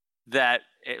 that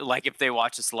like if they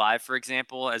watch us live, for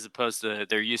example, as opposed to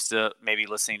they're used to maybe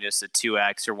listening to us at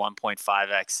 2x or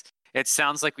 1.5x, it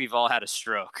sounds like we've all had a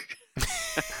stroke.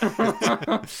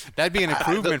 That'd be an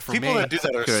improvement for me. People that do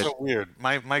that are so weird.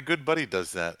 My good buddy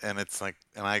does that, and it's like,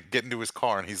 and I get into his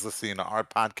car and he's listening to our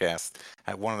podcast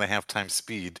at 1.5 times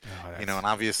speed. And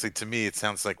obviously to me it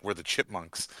sounds like we're the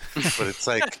Chipmunks, but it's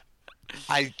like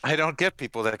I don't get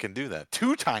people that can do that.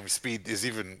 2 times speed is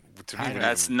even to me.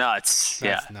 That's nuts.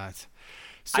 That's nuts.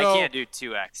 So, I can't do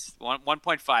 2x.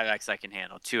 1.5x I can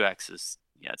handle. 2x is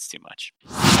it's too much.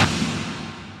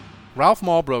 Ralph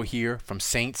Malbrough here from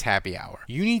Saints Happy Hour.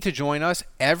 You need to join us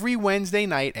every Wednesday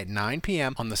night at 9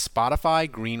 p.m. on the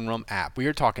Spotify Green Room app. We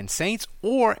are talking Saints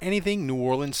or anything New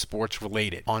Orleans sports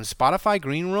related. On Spotify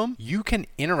Green Room, you can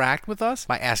interact with us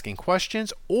by asking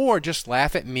questions or just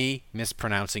laugh at me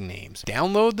mispronouncing names.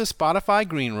 Download the Spotify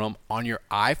Green Room on your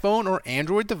iPhone or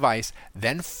Android device,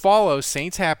 then follow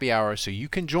Saints Happy Hour so you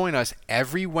can join us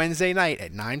every Wednesday night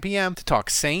at 9 p.m. to talk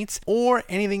Saints or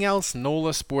anything else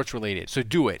NOLA sports related. So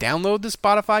do it. Download the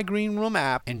Spotify Green Room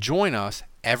app and join us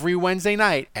every Wednesday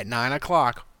night at 9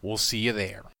 o'clock. We'll see you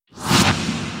there.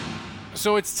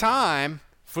 So it's time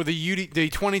for the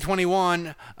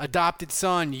 2021 Adopted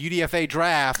Son UDFA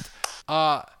draft.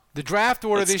 The draft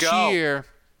order year.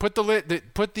 Put the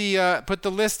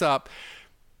list up.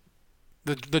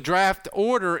 The draft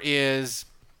order is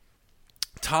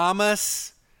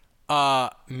Thomas,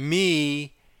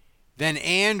 me, then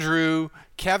Andrew.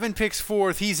 Kevin picks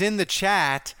 4th. He's in the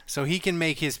chat, so he can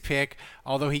make his pick,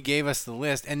 although he gave us the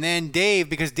list. And then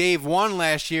Dave, because Dave won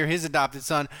last year, his adopted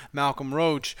son, Malcolm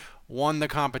Roach, won the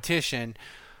competition.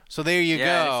 So there you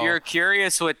go. If you're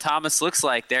curious what Thomas looks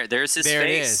like, there's his face. There it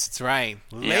is. That's right.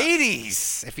 Yeah.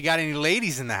 Ladies, if you got any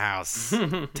ladies in the house,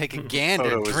 take a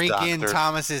gander. Drink in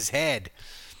Thomas's head.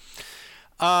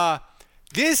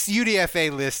 This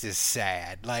UDFA list is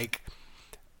sad. Like,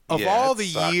 of all the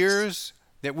years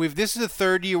that this is the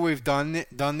 3rd year we've done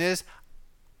this,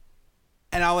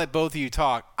 and I'll let both of you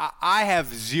talk. I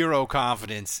have zero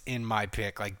confidence in my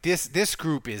pick. Like this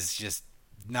group is just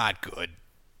not good.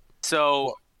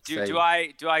 So do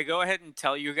I go ahead and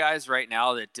tell you guys right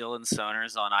now that Dylan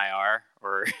Soner's on IR,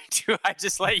 or do I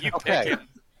just let you pick him?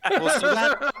 Well,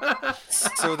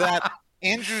 so that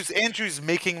Andrew's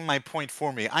making my point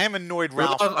for me. I am annoyed,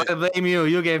 Ralph. I blame you.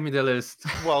 You gave me the list.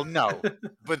 Well, no,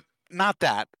 but not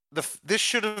that. This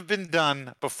should have been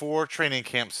done before training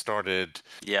camp started.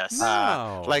 Yes.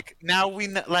 No. Like now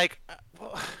I'm not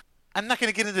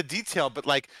going to get into detail, but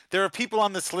like there are people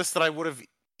on this list that I would have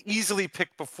easily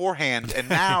picked beforehand, and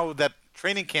now that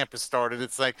training camp has started,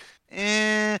 it's like,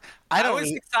 I was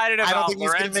excited about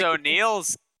Lorenzo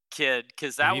Neal's kid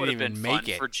because that would have been fun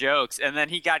for jokes, and then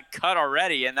he got cut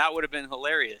already, and that would have been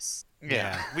hilarious.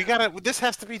 Yeah. This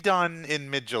has to be done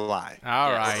in mid-July.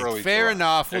 All right. Fair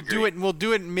enough. We'll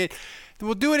do it mid.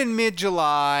 We'll do it in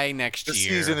mid-July next The year.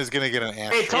 season is going to get an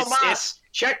ass. Hey, Tomas,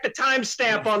 check the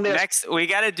timestamp on this. We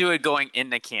got to do it going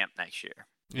into camp next year.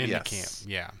 Into camp,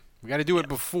 yeah. We got to do it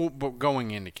before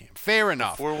going into camp. Fair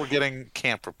enough. Before we're getting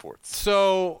camp reports.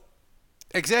 So,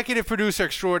 executive producer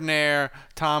extraordinaire,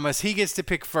 Thomas, he gets to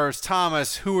pick first.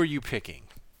 Thomas, who are you picking?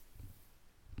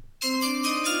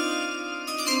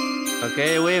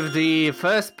 Okay, with the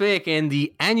first pick in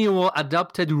the annual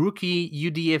adopted rookie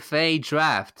UDFA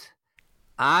draft,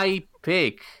 I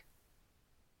pick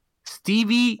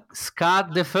Stevie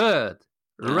Scott III,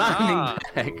 running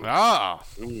back.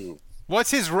 Oh.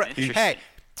 What's his... Hey,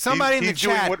 somebody in the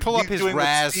chat, pull up his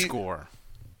RAS score.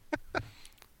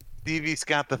 Stevie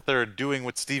Scott III doing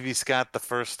what Stevie Scott the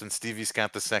first and Stevie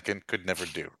Scott the second could never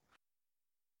do.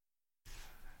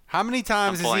 How many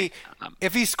times is he...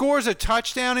 If he scores a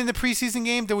touchdown in the preseason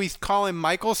game, do we call him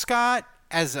Michael Scott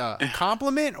as a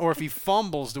compliment? Or if he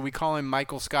fumbles, do we call him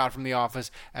Michael Scott from The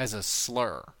Office as a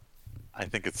slur? I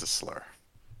think it's a slur.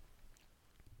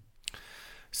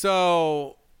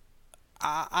 So,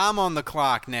 I'm on the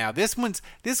clock now. This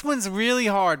one's really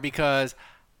hard because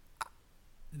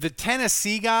the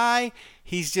Tennessee guy,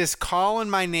 he's just calling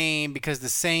my name because the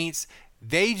Saints,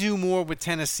 they do more with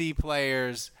Tennessee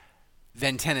players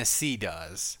than Tennessee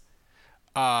does.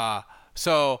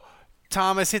 So,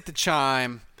 Thomas, hit the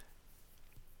chime.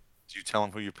 Did you tell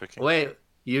him who you're picking? Wait,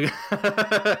 you have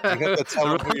to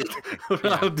tell him who you're picking.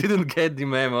 Ralph didn't get the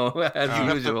memo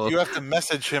as usual. You have to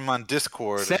message him on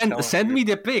Discord. Send me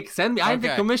the pick. I'm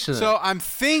the commissioner. So I'm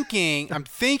thinking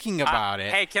about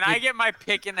it. Hey, can I get my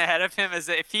pick in ahead of him? As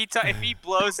if he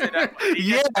blows it,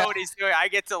 he doesn't know what he's doing. I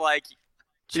get to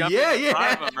jump in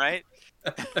front of him, right?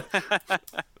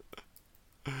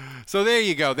 So there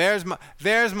you go. There's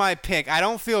my pick. I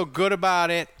don't feel good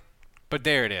about it, but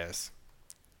there it is.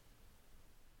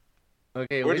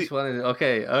 Okay, which one is it?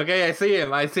 Okay, I see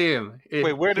him.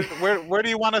 Wait, where do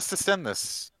you want us to send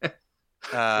this?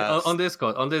 On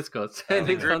Discord. Send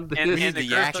it on in the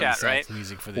group chat, right?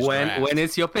 Music for this when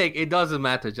it's your pick, it doesn't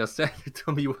matter. Just send it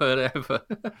to me wherever.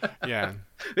 Yeah.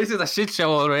 This is a shit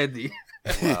show already.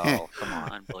 Wow, come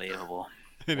on, unbelievable.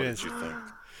 It what is. Did you think?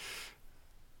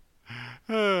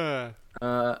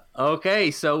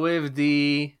 Okay, so with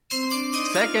the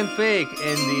second pick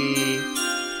in the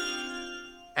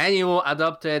annual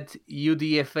adopted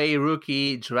UDFA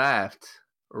rookie draft,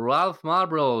 Ralph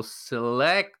Marlborough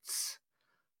selects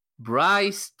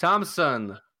Bryce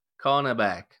Thompson,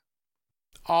 cornerback.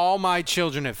 All my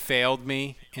children have failed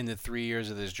me in the 3 years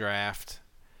of this draft.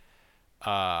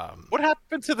 What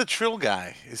happened to the Trill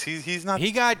guy? Is he's not?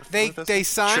 They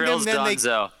signed Trill's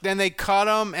him, then they cut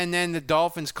him, and then the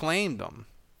Dolphins claimed him.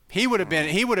 He would have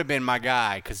been my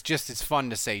guy because just it's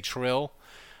fun to say Trill.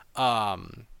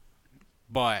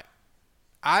 But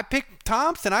I picked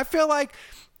Thompson. I feel like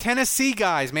Tennessee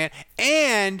guys, man,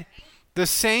 and the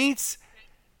Saints,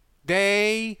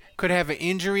 they could have an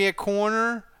injury at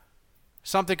corner.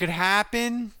 Something could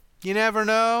happen. You never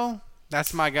know.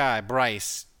 That's my guy,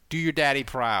 Bryce. Do your daddy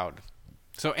proud.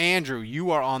 So, Andrew,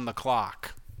 you are on the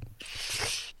clock.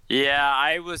 Yeah,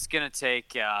 I was going to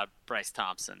take Bryce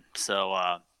Thompson. So,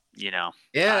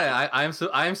 Yeah, I'm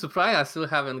surprised I still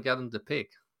haven't gotten the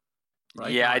pick.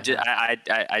 Right yeah, now.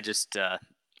 I just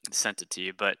sent it to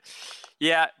you. But,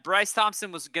 yeah, Bryce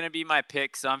Thompson was going to be my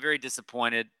pick, so I'm very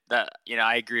disappointed. That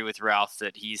I agree with Ralph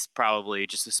that he's probably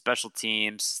just with special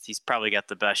teams. He's probably got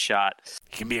the best shot.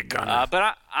 He can be a gunner.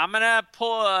 But I'm going to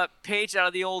pull a page out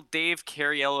of the old Dave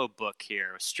Cariello book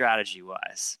here,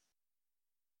 strategy-wise.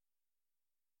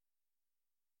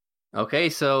 Okay,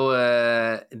 so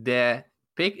the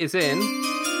pick is in.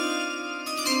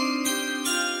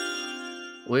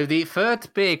 With the third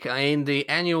pick in the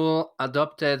annual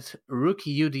adopted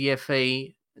rookie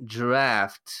UDFA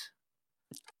draft,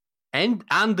 and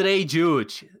Andre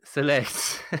Juge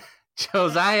selects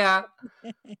Josiah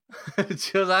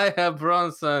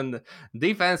Bronson,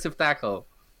 defensive tackle.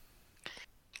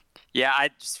 Yeah, I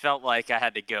just felt like I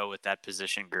had to go with that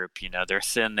position group. They're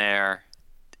thin there.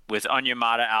 With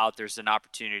Onyemata out, there's an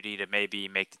opportunity to maybe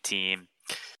make the team.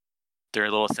 They're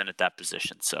a little thin at that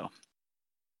position, so.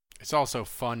 It's also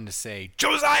fun to say,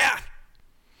 Josiah!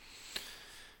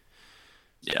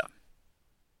 Yeah.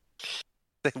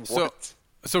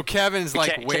 So Kevin's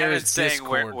like, where is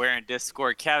Discord? Where in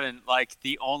Discord? Kevin,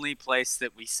 the only place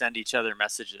that we send each other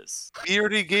messages. He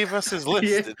already gave us his list,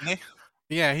 didn't he?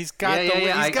 Yeah, he's got the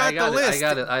list. I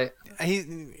got it.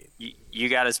 You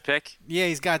got his pick? Yeah,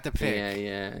 he's got the pick.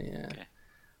 Yeah. Okay.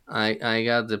 I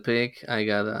got the pick. I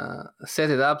got set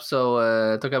it up.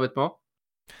 So talk a bit more.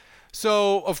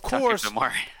 So of course,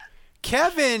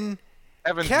 Kevin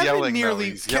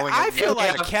nearly. I feel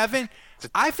like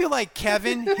I feel like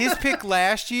Kevin, his pick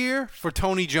last year for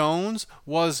Tony Jones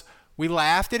was, we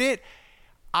laughed at it.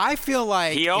 I feel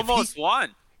like he almost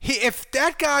won. If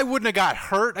that guy wouldn't have got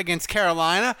hurt against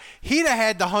Carolina, he'd have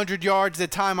had the 100 yards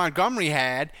that Ty Montgomery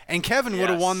had, and Kevin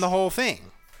would have won the whole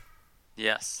thing.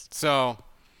 Yes. So,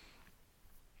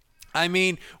 I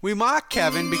mean, we mock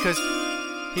Kevin because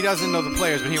he doesn't know the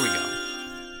players, but here we go.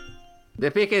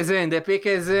 The pick is in.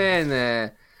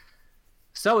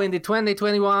 So in the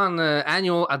 2021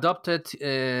 annual adopted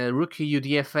rookie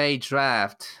UDFA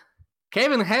draft,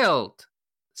 Kevin Held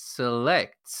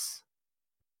selects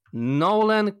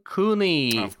Nolan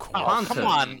Cooney. Of course. Come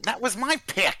on. That was my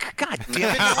pick. God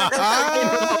damn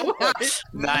it.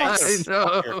 Nice. I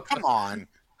know. Come on.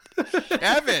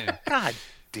 Evan. God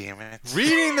damn it.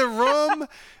 Reading the room,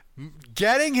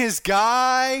 getting his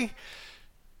guy,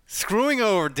 screwing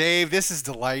over Dave. This is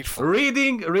delightful.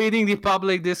 Reading the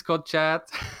public Discord chat.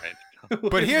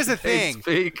 But here's the thing.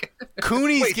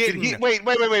 Cooney's getting... Wait.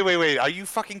 Are you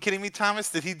fucking kidding me, Thomas?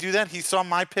 Did he do that? He saw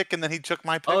my pick and then he took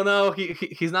my pick? Oh, no.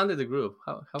 He's not in the group.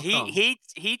 How come?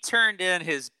 He turned in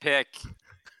his pick.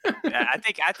 I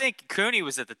think Cooney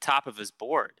was at the top of his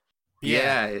board.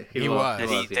 Yeah, he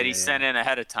was. That he sent in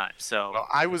ahead of time. So well,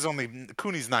 I was only...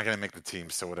 Cooney's not going to make the team,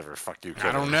 so whatever. Fuck you,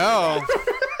 Kevin. I don't know.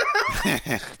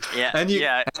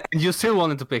 Yeah. And you still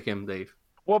wanted to pick him, Dave.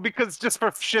 Well, because just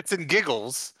for shits and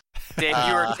giggles... Dave,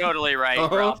 you were totally right.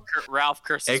 Ralph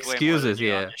curses excuses,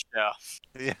 way more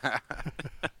than you on Yeah.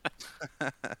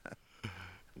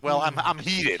 Well, I'm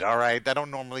heated. All right, I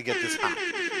don't normally get this hot.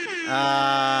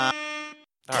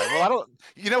 All right. Well, I don't.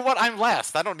 You know what? I'm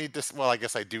last. I don't need this. Well, I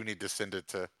guess I do need to send it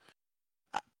to.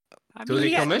 To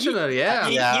the commissioner,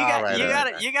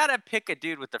 You gotta pick a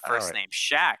dude with the first name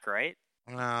Shaq, right?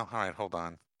 No, all right. Hold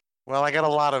on. Well, I got a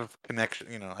lot of connection.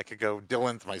 You know, I could go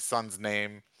Dylan's my son's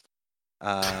name.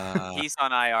 He's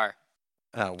on IR.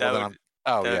 Oh, well,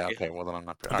 okay. Well, then I'm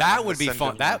not. That would be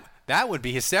fun. That would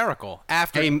be hysterical.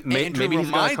 After Andrew maybe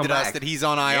reminded us that he's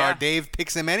on IR, Yeah. Dave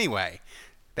picks him anyway.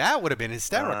 That would have been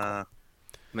hysterical.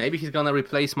 Maybe he's gonna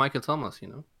replace Michael Thomas. You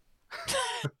know.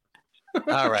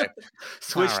 All right.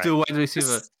 Switch to wide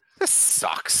receiver. This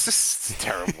sucks. This is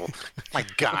terrible. My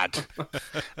God. All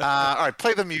right,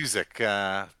 play the music.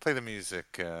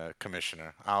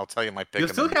 Commissioner. I'll tell you my pick. You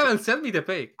still haven't sent me the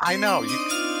pick. I know.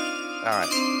 All right.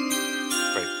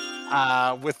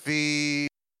 Great. With the...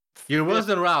 You're worse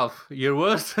than Ralph.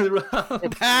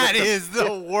 That is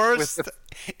the worst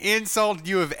insult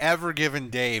you have ever given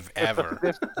Dave,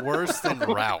 ever. Worse than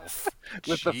Ralph.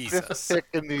 With the fifth pick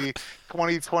in the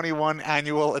 2021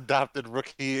 annual adopted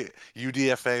rookie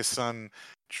UDFA Sun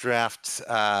draft,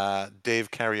 Dave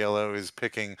Cariello is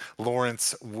picking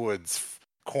Lawrence Woods,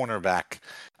 cornerback.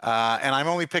 And I'm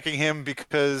only picking him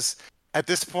because... at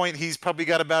this point, he's probably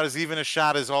got about as even a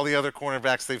shot as all the other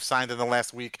cornerbacks they've signed in the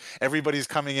last week. Everybody's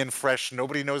coming in fresh.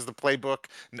 Nobody knows the playbook.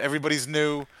 Everybody's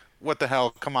new. What the hell?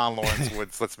 Come on, Lawrence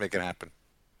Woods. Let's make it happen.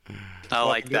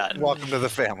 Like that. Welcome to the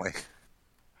family.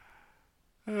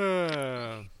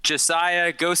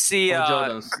 Josiah, go see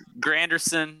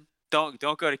Granderson. Don't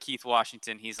go to Keith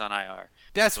Washington. He's on IR.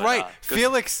 That's right.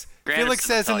 Felix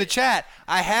says in the chat,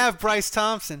 I have Bryce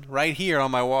Thompson right here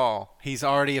on my wall. He's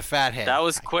already a fathead. That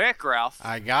was quick, Ralph.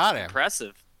 I got him.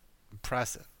 Impressive.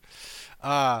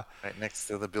 Right next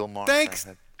to the Bill Maher. Thanks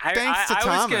to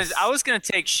Thomas. I was gonna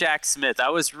take Shaq Smith. I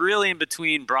was really in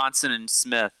between Bronson and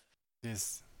Smith.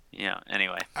 Yes. Yeah.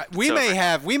 Anyway, we may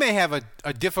have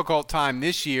a difficult time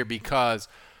this year because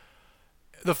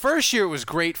the first year it was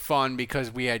great fun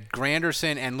because we had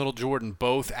Granderson and Little Jordan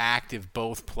both active,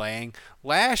 both playing.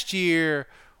 Last year,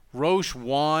 Roche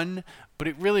won, but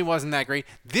it really wasn't that great.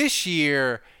 This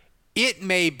year, it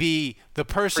may be the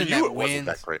person that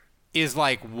wins is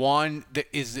like one that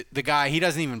is the guy. He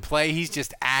doesn't even play. He's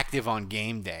just active on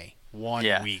game day. 1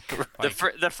 week.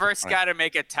 The first guy to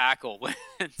make a tackle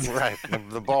wins. Right.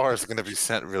 The bar is going to be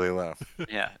set really low.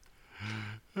 Yeah.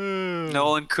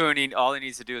 Nolan Cooney, all he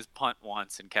needs to do is punt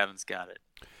once, and Kevin's got it.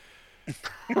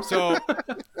 So,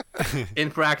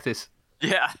 in practice.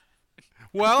 Yeah.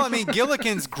 Well, I mean,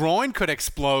 Gillikin's groin could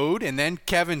explode, and then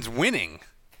Kevin's winning.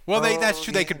 Well, that's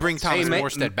true. They could bring Thomas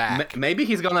Morstead back. Maybe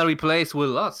he's going to replace Will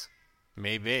Lutz.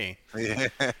 Maybe. Yeah.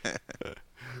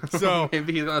 So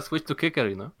maybe he's going to switch to kicker,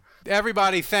 you know?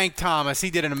 Everybody thank Thomas.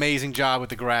 He did an amazing job with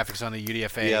the graphics on the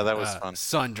UDFA yeah, that was fun.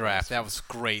 Sun draft. That was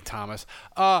great, Thomas.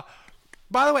 By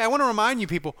the way, I want to remind you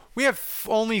people, we have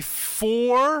only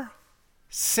 4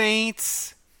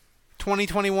 Saints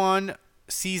 2021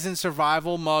 season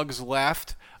survival mugs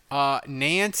left.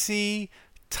 Nancy,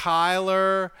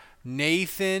 Tyler,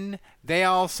 Nathan, they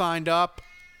all signed up.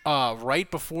 right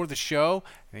before the show.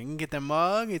 And you can get the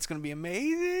mug. It's going to be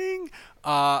amazing.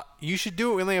 You should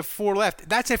do it. We only have 4 left.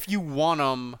 That's if you want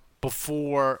them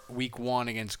before week 1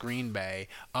 against Green Bay.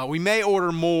 We may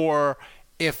order more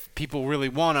if people really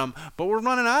want them, but we're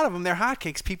running out of them. They're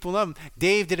hotcakes. People love them.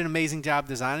 Dave did an amazing job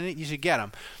designing it. You should get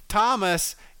them.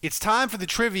 Thomas, it's time for the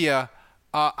trivia.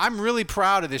 I'm really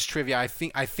proud of this trivia. I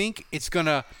think it's going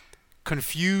to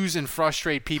confuse and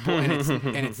frustrate people, and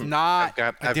it's not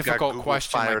a difficult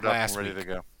question like last week. Ready to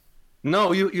go.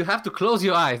 No, you have to close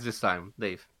your eyes this time,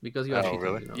 Dave, because you are cheating.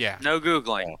 Really? You know? Yeah. No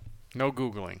Googling. No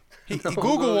Googling.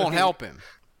 Google won't help him.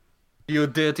 You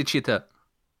dirty cheater.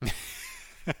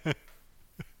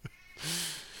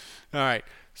 All right.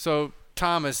 So,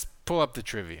 Thomas, pull up the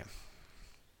trivia.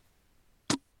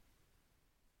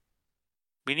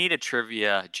 We need a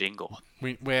trivia jingle.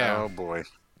 Oh boy.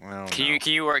 Oh, Can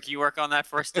you work on that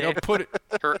for us, Dave? They'll put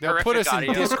us in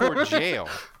audio. Discord jail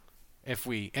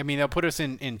they'll put us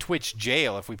in Twitch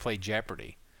jail if we play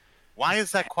Jeopardy. Why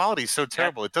is that quality so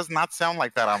terrible? It does not sound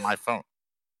like that on my phone.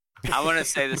 I want to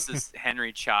say this is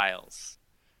Henry Childs.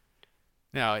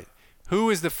 Now, who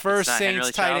is the first not Saints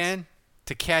Henry tight Childs? end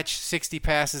to catch 60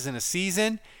 passes in a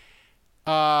season?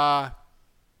 It's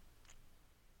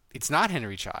not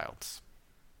Henry Childs.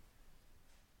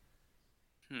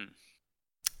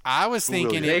 I was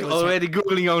thinking it was already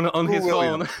googling on his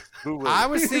phone. I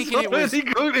was thinking it was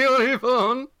googling on his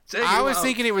phone. I was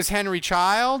thinking it was Henry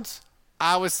Childs.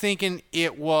 I was thinking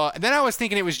it was. Then I was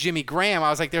thinking it was Jimmy Graham.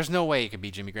 I was like, "There's no way it could be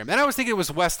Jimmy Graham." Then I was thinking it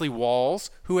was Wesley Walls,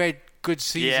 who had good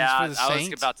seasons for the Saints. I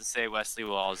was about to say Wesley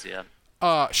Walls. Yeah.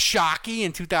 Shockey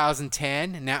in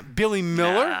 2010, and now Billy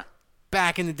Miller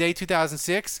back in the day,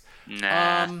 2006.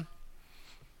 Nah.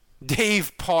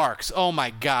 Dave Parks. Oh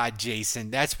my God, Jason,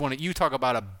 that's you talk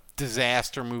about a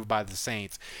disaster move by the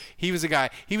Saints. He was a guy.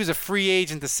 He was a free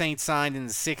agent the Saints signed in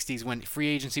the 60s when free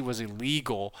agency was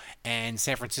illegal, and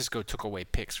San Francisco took away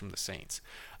picks from the Saints.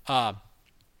 Hobie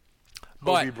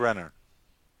Brenner.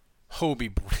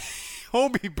 Hobie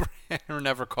Brenner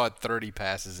never caught 30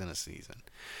 passes in a season.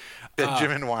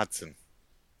 Benjamin Watson.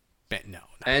 No.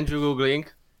 Andrew googling.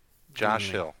 Josh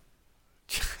Hill.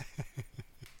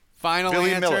 Final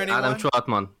Billy answer, Miller. anyone? Adam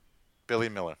Troutman. Billy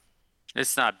Miller.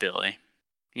 It's not Billy.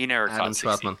 He never Adam caught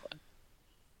 60. Troutman.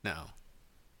 No.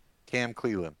 Cam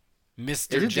Cleveland.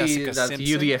 Mr. Is it Jessica that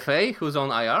Simpson. UDFA who's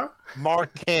on IR? Mark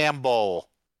Campbell.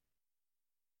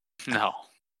 No.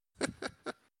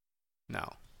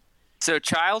 No. So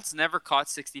Childs never caught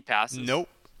 60 passes? Nope.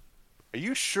 Are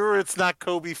you sure it's not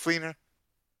Kobe Fleener?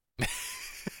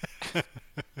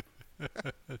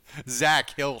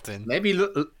 Zach Hilton. Maybe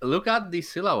look at the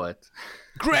silhouette.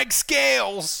 Greg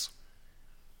Scales.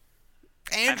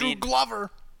 Andrew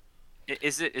Glover.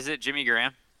 Is it Jimmy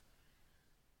Graham?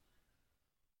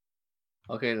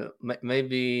 Okay,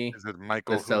 maybe. Is it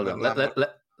Michael? Let's tell them.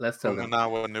 Let's tell them.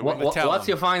 What's What's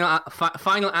your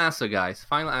final answer, guys?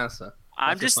 Final answer.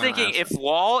 I'm just thinking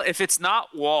if it's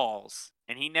not Walls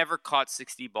and he never caught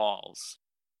 60 balls,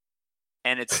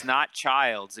 and it's not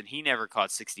Childs and he never caught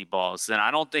 60 balls, then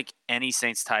I don't think any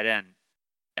Saints tight end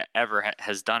ever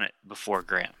has done it before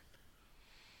Graham.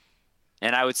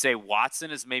 And I would say Watson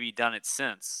has maybe done it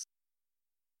since.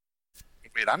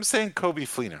 Wait, I'm saying Kobe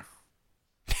Fleener.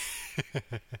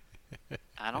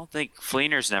 I don't think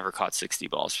Fleener's never caught 60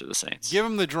 balls for the Saints. Give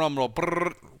him the drum roll.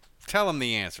 Brrr. Tell him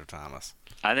the answer, Thomas.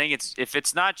 I think if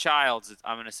it's not Childs,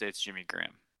 I'm going to say it's Jimmy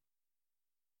Graham.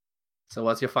 So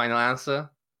what's your final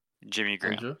answer? Jimmy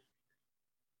Graham. Andrew?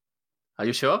 Are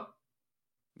you sure?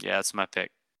 Yeah, that's my pick.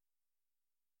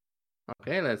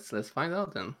 Okay, let's find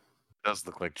out then. It does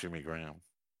look like Jimmy Graham.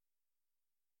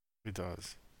 It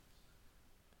does.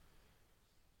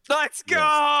 Let's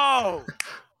go!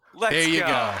 Let's there you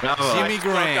go. Jimmy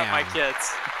Graham. Up my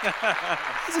kids.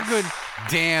 That's a good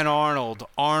Dan Arnold.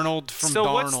 Arnold from so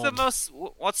Darnold.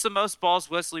 what's the most balls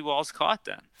Wesley Walls caught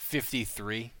then?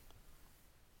 53.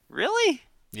 Really?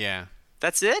 Yeah.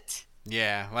 That's it?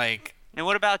 Yeah, like. And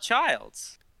what about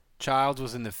Childs? Childs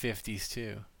was in the 50s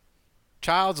too.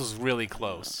 Childs was really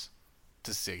close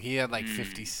to 6. He had like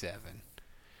 57.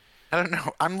 I don't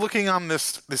know. I'm looking on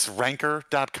this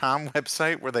ranker.com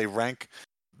website where they rank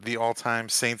the all-time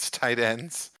Saints tight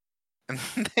ends, and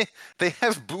they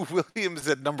have Boo Williams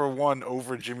at number 1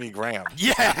 over Jimmy Graham.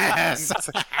 Yes.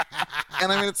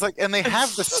 And I mean, it's like, and they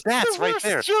have the stats right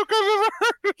there. Joke I've ever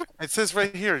heard. It says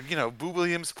right here, Boo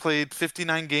Williams played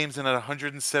 59 games and had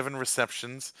 107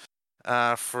 receptions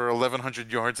for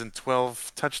 1,100 yards and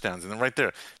 12 touchdowns, and then right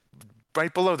there.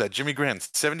 Right below that, Jimmy Graham,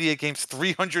 78 games,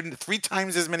 3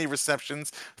 times as many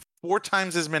receptions, 4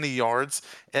 times as many yards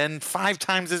and 5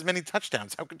 times as many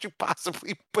touchdowns. How could you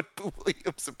possibly put Boo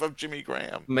Williams above Jimmy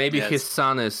Graham? Maybe his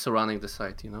son is running the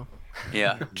site, you know?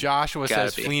 Yeah. Joshua Gotta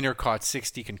says be. Fleener caught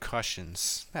 60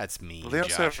 concussions. That's mean, Well, they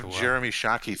also Joshua. have Jeremy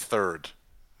Shockey third.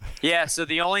 Yeah, so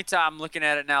the only time I'm looking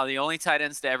at it now, the only tight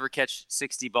ends to ever catch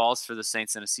 60 balls for the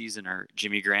Saints in a season are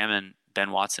Jimmy Graham and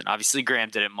Ben Watson. Obviously, Graham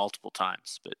did it multiple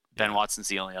times, but Ben Watson's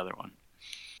the only other one.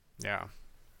 Yeah.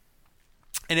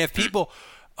 And if people,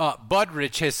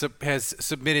 Budrich has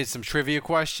submitted some trivia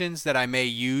questions that I may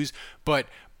use, but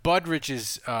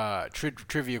Budrich's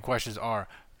trivia questions are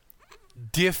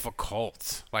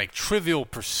difficult, like Trivial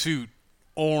Pursuit,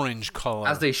 orange color.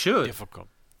 As they should. Difficult.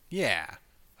 Yeah.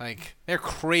 Like, they're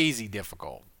crazy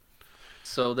difficult.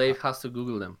 So Dave has to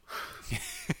Google them.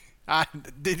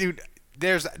 Dude,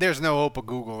 there's no hope of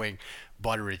Googling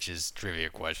Budrich's trivia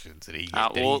questions that he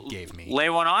gave me. Lay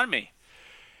one on me.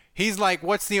 He's like,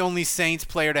 what's the only Saints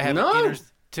player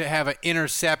to have an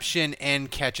interception and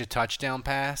catch a touchdown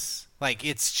pass? Like,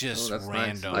 it's just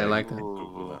random. Nice. I like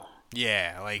that.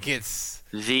 Yeah, like it's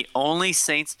the only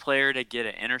Saints player to get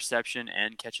an interception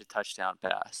and catch a touchdown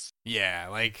pass. Yeah,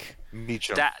 like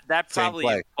Meacham. That probably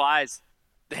implies.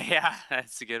 Yeah,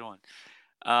 that's a good one.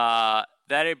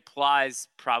 That implies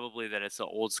probably that it's an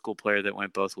old school player that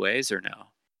went both ways, or no?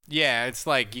 Yeah, it's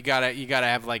like you gotta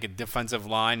have like a defensive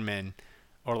lineman,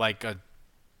 or like you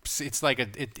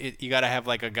gotta have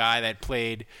like a guy that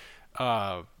played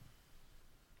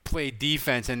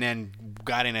defense and then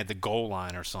got in at the goal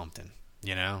line or something.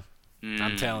 You know,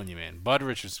 I'm telling you, man.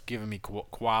 Budrich was giving me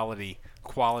quality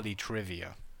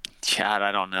trivia. Chad,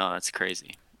 I don't know. That's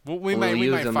crazy. Well, we might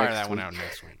fire that one out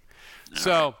next week.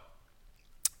 So,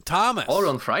 Thomas. Or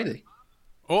on Friday.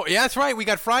 Oh, yeah, that's right. We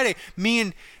got Friday.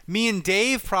 Me and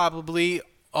Dave probably,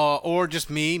 or just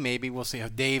me. Maybe we'll see.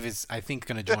 Dave is, I think,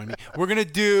 going to join me. We're gonna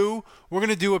do a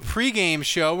pregame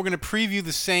show. We're gonna preview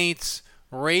the Saints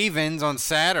Ravens on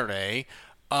Saturday,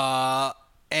 and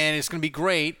it's gonna be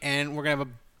great. And we're gonna have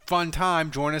a fun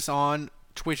time. Join us on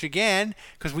Twitch again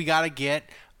because we got to get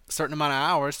a certain amount of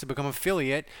hours to become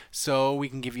affiliate, so we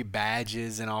can give you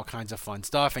badges and all kinds of fun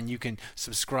stuff, and you can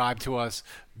subscribe to us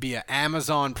via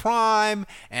Amazon Prime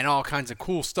and all kinds of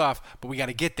cool stuff, but we got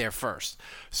to get there first.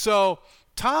 So,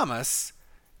 Thomas,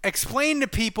 explain to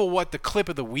people what the clip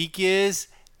of the week is,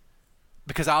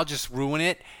 because I'll just ruin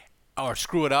it or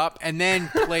screw it up, and then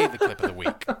play the clip of the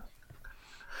week.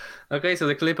 Okay, so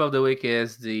the clip of the week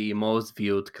is the most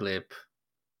viewed clip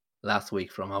last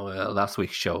week from our last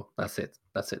week's show. That's it.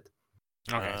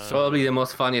 Okay, so probably the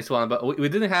most funniest one, but we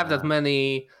didn't have that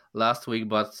many last week,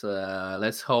 but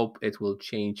let's hope it will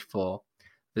change for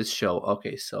this show.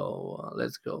 Okay, so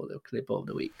let's go the clip of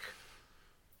the week.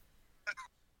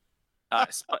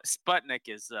 Sputnik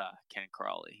is Ken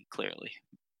Crawley, clearly.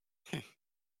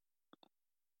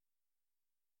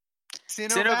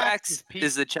 Sinovac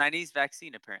is the Chinese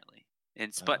vaccine, apparently,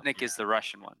 and Sputnik is the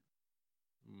Russian one.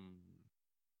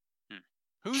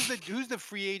 Who's the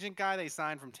free agent guy they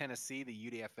signed from Tennessee, the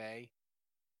UDFA?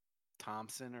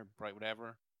 Thompson or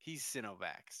whatever. He's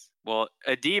Sinovac. Well,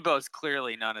 Adebo's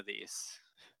clearly none of these.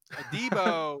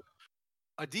 Adebo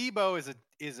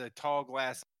is a tall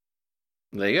glass.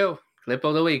 There you go. Clip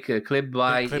of the week. Clip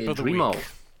by Dreamo.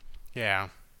 Yeah.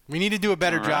 We need to do a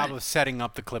better job of setting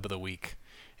up the clip of the week.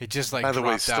 It just like By the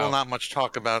way, still out. not much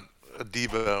talk about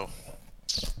Adebo.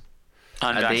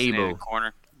 Unvaccinated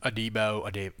corner.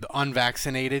 Adebo, the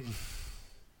unvaccinated.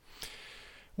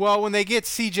 Well, when they get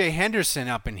C.J. Henderson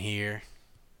up in here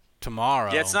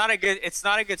tomorrow, yeah, it's not a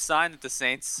good sign that the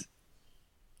Saints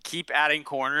keep adding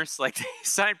corners. Like they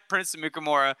signed Prince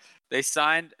Amukamara, they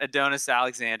signed Adonis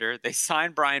Alexander, they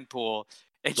signed Brian Poole,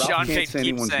 and Sean Payton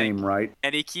keeps saying, name right.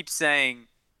 and he keeps saying,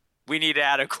 we need to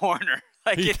add a corner.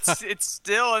 Like it's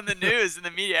still in the news in the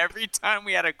media. Every time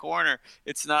we had a corner,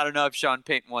 it's not enough. Sean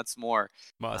Payton wants more.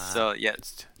 Must. So yeah,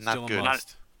 it's not good.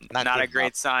 Not a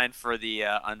great sign for the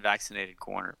unvaccinated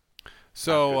corner.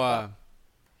 So,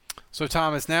 so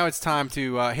Thomas, now it's time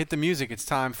to hit the music. It's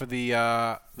time for the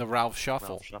Ralph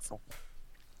Shuffle.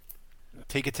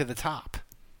 Take it to the top.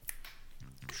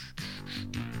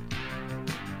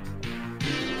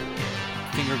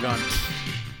 Finger guns.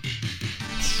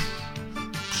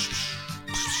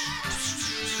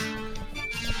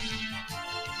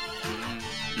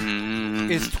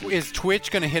 Is Twitch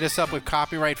going to hit us up with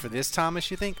copyright for this, Thomas,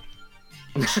 you think?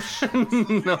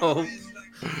 No,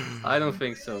 I don't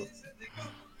think so.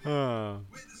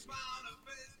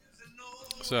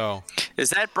 So,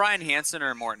 is that Brian Hansen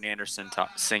or Morton Anderson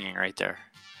singing right there?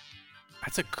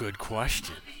 That's a good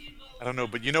question. I don't know,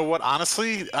 but you know what?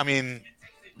 Honestly, I mean,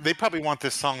 They probably want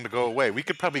this song to go away. We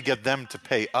could probably get them to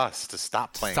pay us to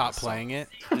stop playing. Stop playing it.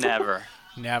 Never.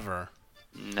 Never.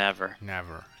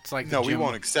 It's like we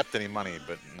won't accept any money,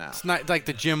 but no. It's not like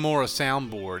the Jim Mora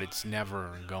soundboard. It's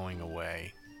never going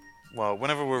away. Well,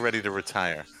 whenever we're ready to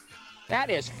retire. That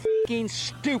is f***ing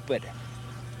stupid.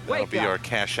 That'll be our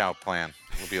cash out plan.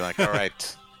 We'll be like, all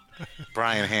right,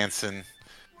 Brian Hansen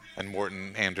and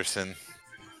Morton Anderson,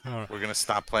 we're going to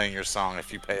stop playing your song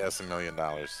if you pay us $1 million.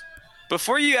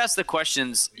 Before you ask the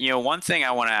questions, one thing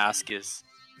I want to ask is,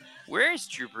 where has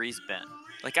Drew Brees been?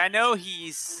 Like, I know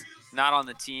he's not on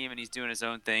the team and he's doing his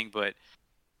own thing, but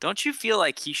don't you feel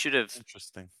like he should have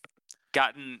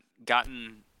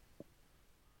gotten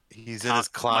He's in his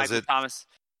closet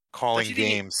calling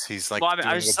games. He's like,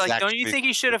 I was just like, don't you think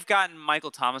he should have gotten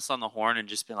Michael Thomas on the horn and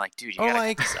just been like, dude, you gotta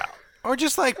get this out? Or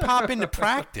just like pop into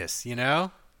practice,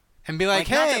 and be like,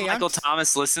 not hey, that Michael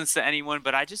Thomas listens to anyone,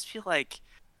 but I just feel like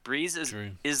Brees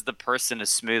is the person to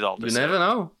smooth all this. You never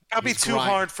know. It'll be too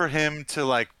hard for him to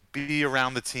like be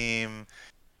around the team,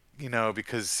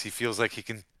 because he feels like he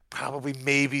can probably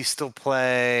maybe still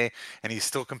play and he's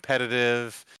still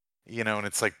competitive. And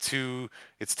it's like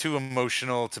it's too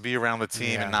emotional to be around the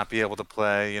team and not be able to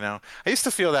play. I used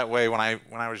to feel that way when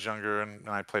I was younger and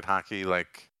I played hockey.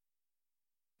 Like,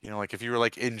 like if you were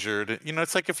like injured,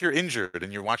 it's like if you're injured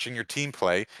and you're watching your team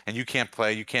play and you can't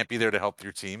play, you can't be there to help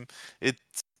your team. It's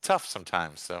tough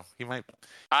sometimes. So he might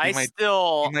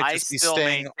just be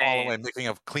staying all the way, making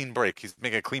a clean break. He's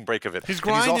making a clean break of it. He's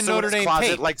grinding Notre Dame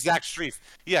tape like Zach Strief.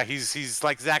 Yeah, he's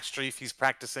like Zach Strief. He's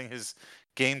practicing his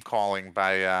game calling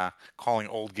by calling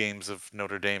old games of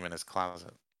Notre Dame in his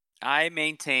closet. I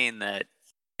maintain that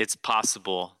it's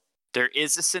possible. There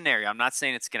is a scenario. I'm not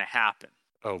saying it's going to happen.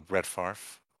 Oh, Brett Favre?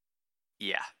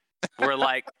 Yeah. We're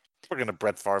like... We're going to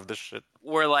Brett Favre this shit.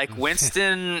 We're like,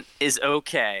 Winston is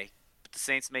okay, but the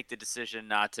Saints make the decision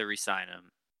not to re-sign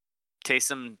him.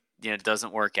 Taysom,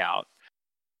 doesn't work out.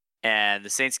 And the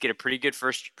Saints get a pretty good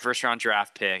first-round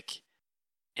draft pick.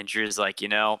 And Drew's like,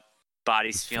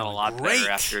 body's feeling a lot better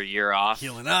after a year off.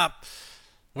 Healing up,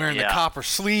 wearing the copper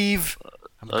sleeve.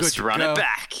 Let's run it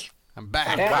back. I'm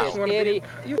back. Eddie,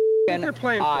 you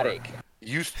f***ing addict.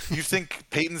 You think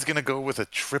Peyton's going to go with a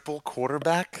triple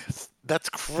quarterback? That's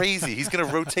crazy. He's going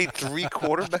to rotate 3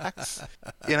 quarterbacks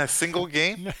in a single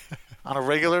game on a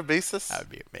regular basis? That would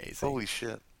be amazing. Holy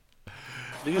shit.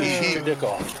 You shoot your dick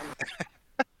off.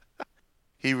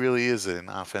 He really is an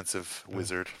offensive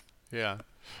wizard. Yeah.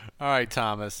 All right,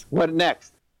 Thomas. What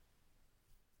next?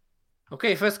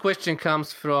 Okay, first question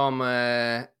comes from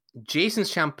Jason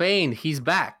Champagne. He's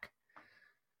back.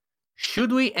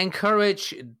 Should we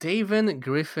encourage David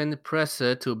Griffin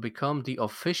Presser to become the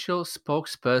official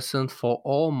spokesperson for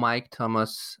all Mike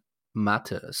Thomas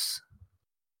matters?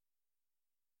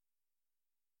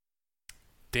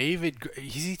 David,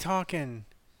 is he talking?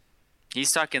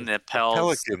 He's talking the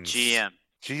Pelicans GM.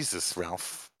 Jesus,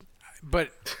 Ralph.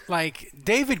 But,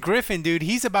 David Griffin, dude,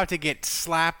 he's about to get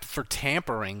slapped for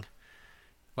tampering.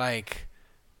 With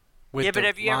but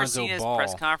have you ever Lonzo seen his Ball.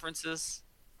 press conferences?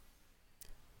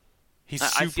 He's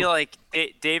I feel like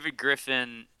David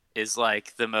Griffin is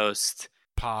like the most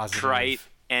positive, trite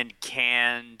and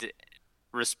canned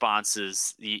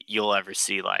responses you'll ever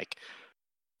see.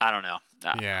 I don't know.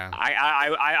 Yeah.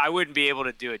 I wouldn't be able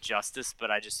to do it justice, but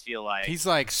I just feel like he's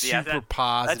super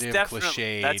positive,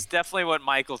 cliched. That's definitely what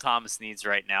Michael Thomas needs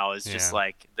right now is just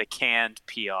the canned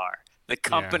PR, the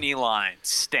company line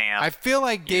stamp. I feel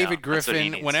like David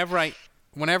Griffin, whenever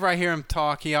I hear him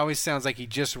talk, he always sounds like he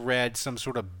just read some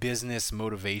sort of business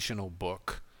motivational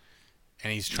book,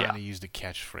 and he's trying to use the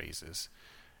catchphrases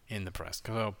in the press.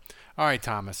 So, all right,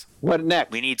 Thomas. What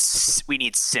next? We need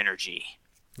synergy.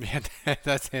 Yeah,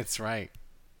 that's right.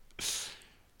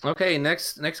 Okay,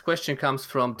 next question comes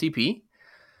from TP.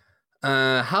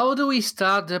 How do we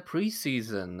start the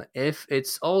preseason? If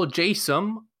it's all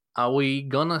Jason, are we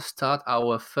gonna start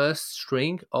our first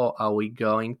string, or are we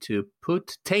going to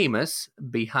put Tamus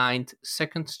behind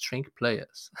second string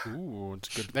players? Ooh, it's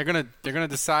good. They're gonna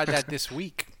decide that this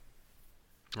week,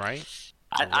 right?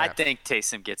 I think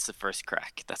Taysom gets the first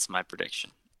crack. That's my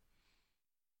prediction.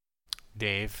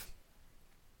 Dave,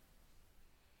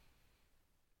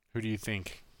 who do you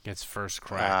think gets first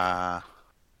crack?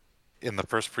 In the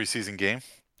first preseason game?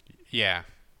 Yeah.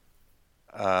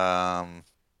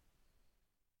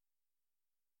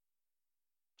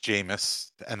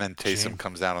 Jameis, and then Taysom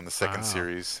comes out on the second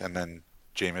series, and then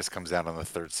Jameis comes out on the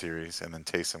third series, and then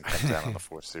Taysom comes out on the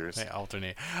fourth series. They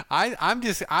alternate. I want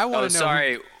to know.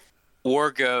 Sorry,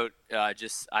 Wargoat.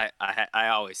 I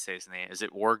always say his name. Is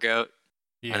it Wargoat?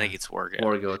 Yeah. I think it's Wargoat.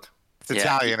 Wargoat. It's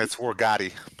Italian. It's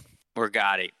Wargotti.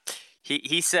 Wargotti.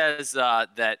 He says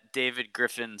that David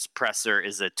Griffin's presser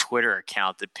is a Twitter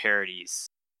account that parodies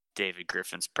David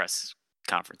Griffin's press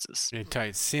conferences. They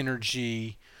tight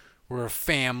synergy. We're a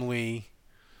family.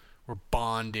 We're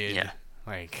bonded. Yeah.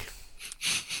 Like.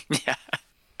 Yeah.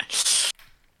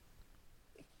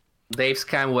 Dave's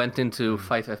cam went into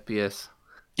 5 FPS.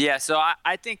 Yeah, so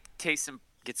I think Taysom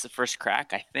gets the first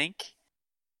crack, I think.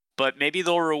 But maybe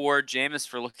they'll reward Jameis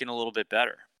for looking a little bit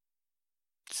better.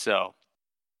 So,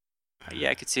 yeah,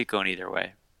 I could see it going either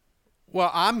way.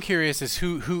 Well, I'm curious as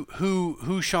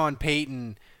who Sean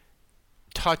Payton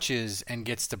touches and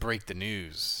gets to break the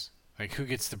news. Like, who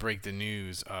gets to break the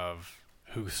news of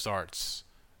who starts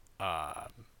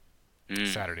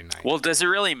Saturday night? Well, does it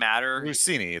really matter?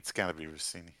 Rossini. It's got to be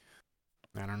Rossini.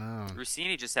 I don't know.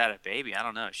 Rossini just had a baby. I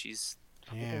don't know. She's.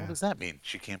 Yeah. What does that mean?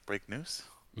 She can't break news?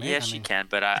 Yeah, she can,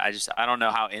 but I don't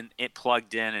know how it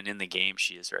plugged in and in the game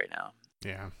she is right now.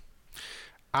 Yeah.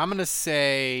 I'm going to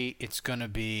say it's going to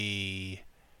be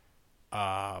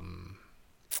not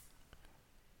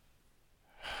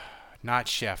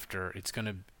Schefter. It's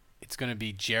going to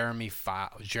be Jeremy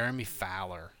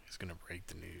Fowler is going to break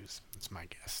the news. That's my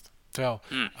guess. So,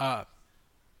 I'm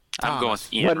going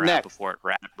with Ian Rapp before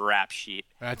Rap Sheet.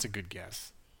 That's a good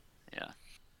guess. Yeah.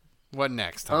 What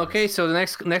next, Thomas? Okay, so the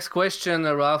next question,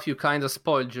 Ralph, you kind of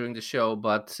spoiled during the show,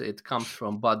 but it comes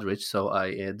from Budrich, so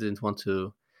I didn't want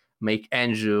to make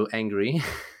Andrew angry.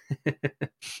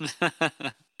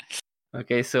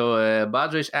 Okay, so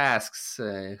Budrich asks,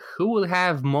 who will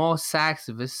have more sacks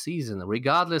this season,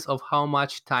 regardless of how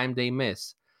much time they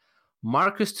miss?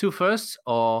 Marcus 2 firsts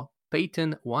or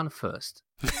Peyton 1 first?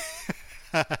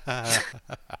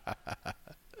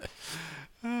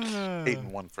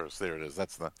 Peyton 1 first. There it is.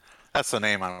 That's the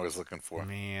name I was looking for.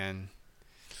 Man,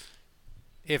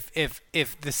 if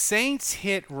the Saints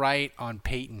hit right on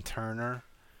Peyton Turner,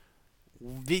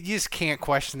 you just can't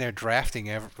question their drafting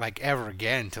ever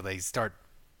again until they start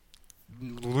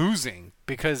losing,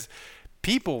 because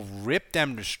people ripped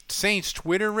them to Saints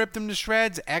Twitter ripped them to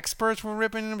shreds. Experts were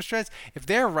ripping them to shreds. If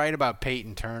they're right about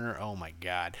Peyton Turner, oh my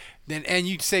God! And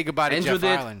you'd say goodbye to Jeff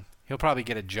Island. He'll probably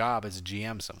get a job as a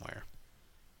GM somewhere.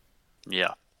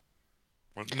 Yeah.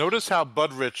 Well, notice how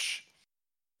Budrich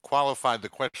qualified the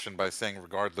question by saying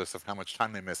regardless of how much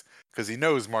time they miss, because he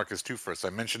knows Marcus 2 first.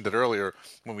 I mentioned it earlier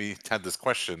when we had this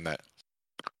question that,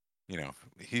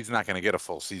 he's not going to get a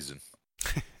full season.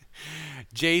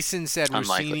 Jason said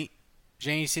Unlikely.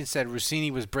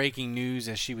 Rossini was breaking news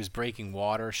as she was breaking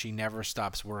water. She never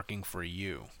stops working for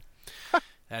you.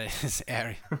 That is,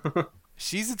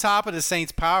 she's the top of the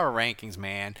Saints power rankings,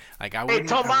 man. Like Hey,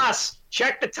 Tomas,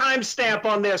 check the timestamp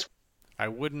on this. I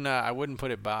wouldn't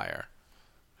put it by her.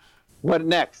 What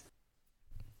next?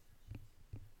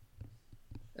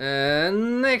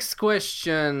 Next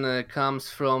question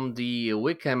comes from the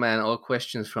Wickerman, or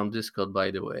questions from Discord, by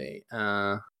the way.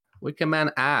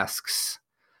 Wickerman asks,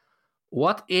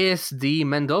 what is the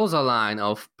Mendoza line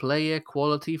of player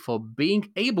quality for being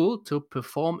able to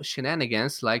perform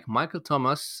shenanigans like Michael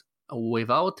Thomas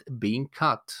without being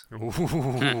cut?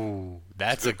 Ooh,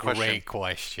 that's a great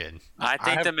question. I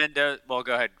think the Mendoza... Well,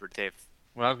 go ahead, Dave.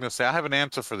 Well, I was going to say, I have an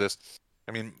answer for this.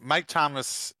 I mean, Mike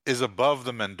Thomas is above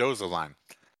the Mendoza line.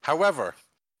 However,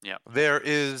 there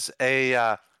is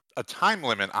a time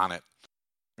limit on it.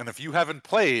 And if you haven't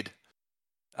played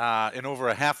in over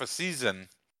a half a season,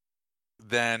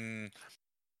 then,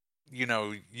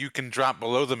 you can drop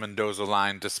below the Mendoza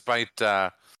line despite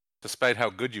how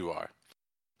good you are.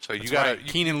 So you got right.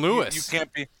 Keenan Lewis. You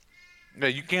can't be...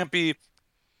 you can't be...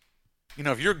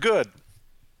 if you're good,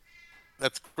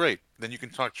 that's great. Then you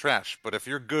can talk trash. But if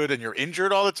you're good and you're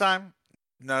injured all the time,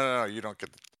 no, you don't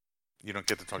get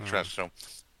to talk trash. So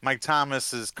Mike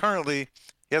Thomas is currently,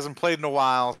 he hasn't played in a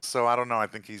while, so I don't know. I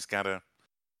think he's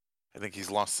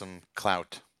lost some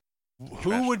clout.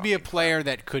 Who would be a player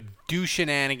that could do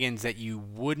shenanigans that you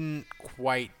wouldn't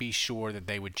quite be sure that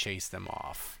they would chase them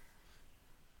off?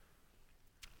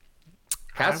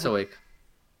 Katsowick.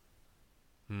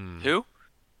 Who?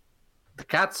 The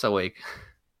Katsowick.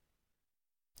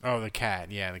 Oh, the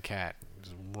cat. Yeah, the cat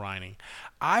is whining.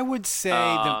 I would say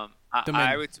I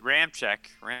would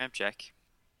Ramczyk.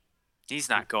 He's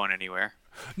not going anywhere.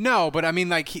 No, but I mean,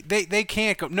 like they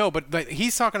can't go. No, but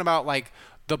he's talking about like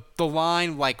the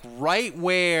line, like right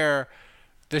where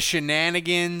the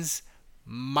shenanigans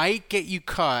might get you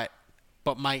cut,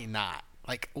 but might not.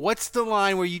 Like, what's the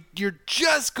line where you're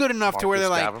just good enough to where they're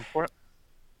like,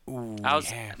 ooh, I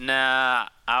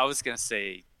was gonna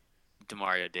say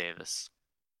Demario Davis.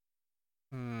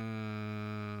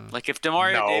 Like if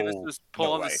Demario Davis was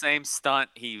pulling the same stunt,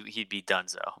 he'd be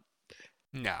donezo.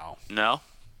 No. No?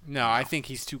 No, I think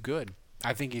he's too good.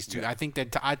 I think he's too. I think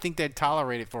they'd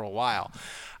tolerate it for a while.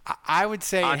 I would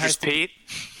say Andres Pete.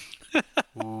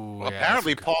 Ooh, well,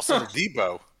 apparently Paulson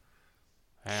Debo.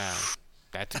 Yeah,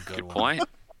 that's a good one. Point.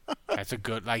 That's a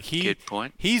good good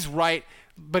point. He's right,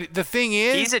 but the thing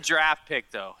is, he's a draft pick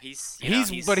though. He's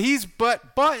but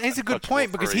it's a good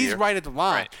point because he's right at the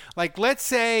line. Right. Like let's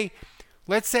say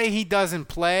he doesn't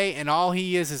play and all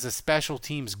he is a special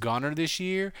teams gunner this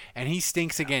year and he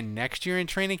stinks again next year in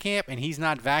training camp and he's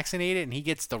not vaccinated and he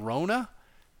gets the Rona,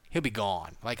 he'll be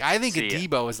gone. Like I think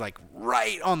Debo is like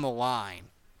right on the line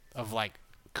of like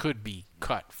could be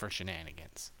cut for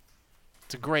shenanigans.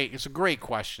 It's a great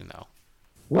question though.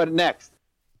 What next?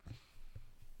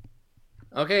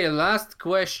 Okay, last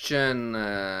question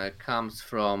comes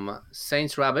from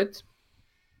Saints Rabbit.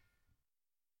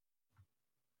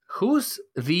 Who's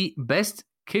the best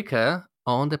kicker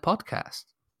on the podcast?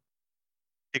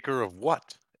 Kicker of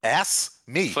what? Ass?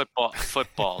 Me.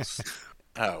 Footballs.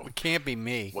 Oh. It can't be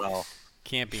me. Well,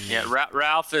 can't be me. Yeah,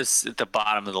 Ralph is at the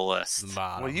bottom of the list.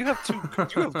 Well, you have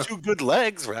two good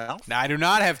legs, Ralph. No, I do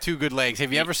not have two good legs.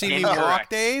 Have you ever seen me walk,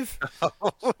 Dave?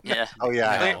 Yeah. Oh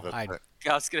yeah.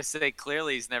 I was gonna say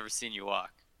clearly he's never seen you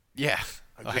walk. Yeah.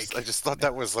 I just thought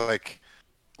that was like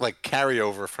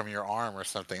carryover from your arm or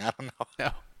something. I don't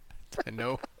know.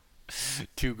 No.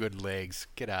 Two good legs.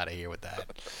 Get out of here with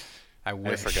that. I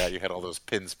wish. I forgot you had all those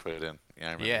pins put in. Yeah,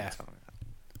 I remember Yeah. you telling me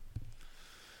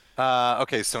that.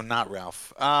 Okay, so not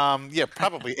Ralph. Yeah,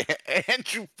 probably.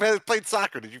 Andrew played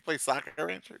soccer. Did you play soccer,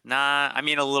 Andrew? Nah, I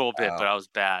mean a little bit, but I was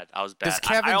bad. Does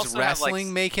Kevin's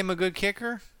wrestling make him a good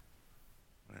kicker?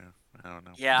 I don't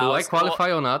know. Yeah. Do I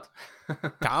qualify or not?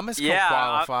 Thomas can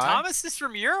qualify. Thomas is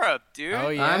from Europe, dude. Oh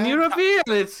yeah. I'm European.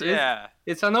 It's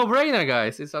a no-brainer,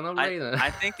 guys. It's a no-brainer. I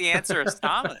think the answer is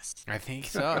Thomas. I think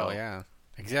so. Yeah.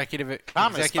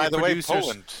 Thomas, by the producers. way,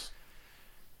 Poland.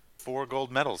 4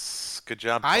 gold medals. Good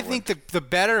job, I Poland. think the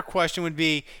better question would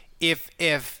be if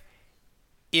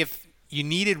you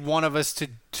needed one of us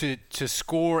to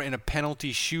score in a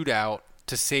penalty shootout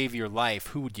to save your life,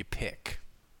 who would you pick?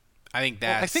 I think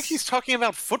that's. I think he's talking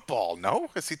about football. No,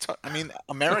 is he?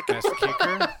 American best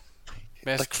kicker,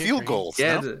 like field goals.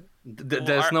 Yeah, no?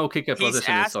 There's no kicker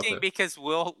position in He's soccer. asking because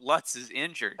Will Lutz is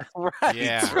injured. Right.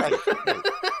 Yeah. Right.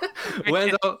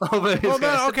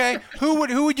 Okay. Who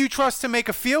would you trust to make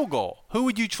a field goal? Who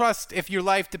would you trust if your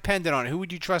life depended on it? Who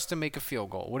would you trust to make a field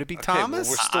goal? Would it be Thomas?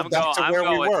 Well, we're still back to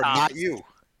where we were, not you.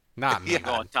 Not me. I'm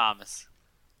going Thomas.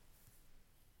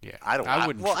 Yeah, I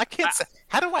wouldn't. Well, I can't say.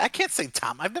 I can't say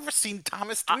Tom. I've never seen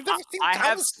Thomas. We've never seen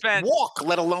Thomas walk,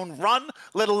 let alone run,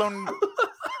 let alone.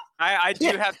 I do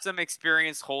have some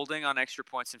experience holding on extra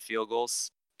points and field goals,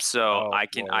 so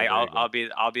I'll be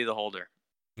the holder.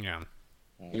 Yeah.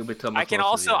 You'll be Thomas. I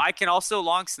can also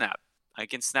long snap. I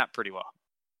can snap pretty well.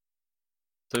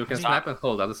 So you can snap and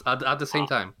hold at the same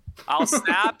time. I'll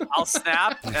snap,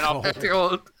 and I'll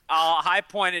high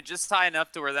point it just high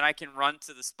enough to where then I can run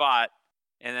to the spot.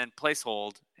 And then place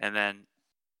hold, and then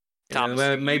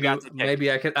Thomas,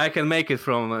 maybe I can make it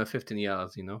from 15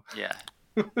 yards, you know. Yeah,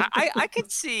 I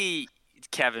could see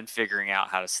Kevin figuring out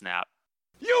how to snap.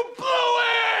 You blew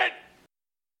it.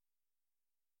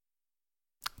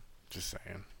 Just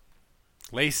saying.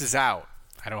 Laces out.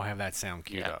 I don't have that sound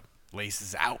queued up.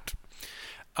 Laces out.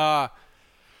 So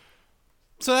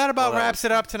that about wraps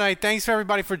it up tonight. Thanks for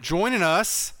everybody for joining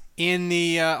us in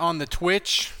the on the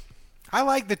Twitch. I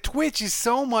like the Twitch is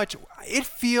so much. It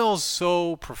feels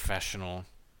so professional.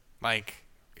 Like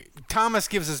Thomas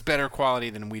gives us better quality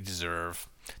than we deserve.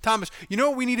 Thomas, you know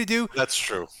what we need to do? That's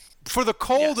true. For the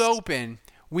cold open,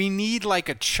 we need like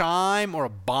a chime or a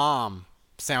bomb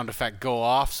sound effect go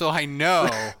off, so I know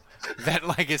that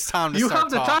like it's time to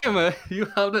start talking. You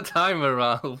have the timer,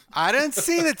 Ralph. I didn't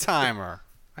see the timer.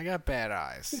 I got bad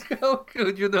eyes. How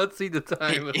could you not see the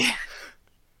timer?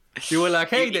 You were like,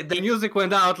 hey, the music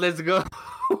went out, let's go.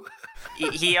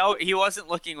 He wasn't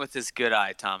looking with his good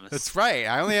eye, Thomas. That's right.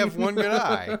 I only have one good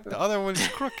eye. The other one's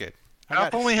crooked.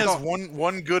 Ralph only has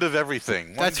one good of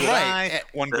everything. One good eye,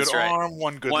 one good arm,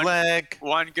 one good leg.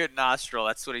 One good nostril.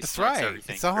 That's what he starts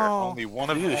everything. It's all... Only one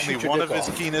of his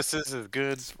penises is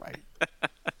good. That's right.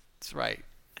 That's right.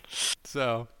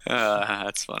 So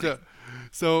that's funny.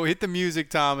 So hit the music,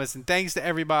 Thomas, and thanks to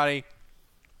everybody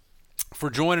for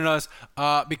joining us.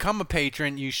 Become a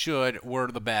patron. You should. We're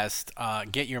the best.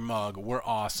 Get your mug. We're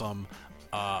awesome.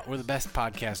 We're the best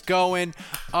podcast going.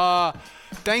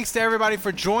 Thanks to everybody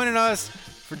for joining us.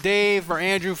 For Dave, for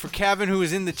Andrew, for Kevin, who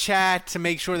was in the chat to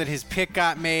make sure that his pick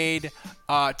got made.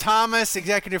 Thomas,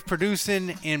 executive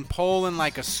producing in Poland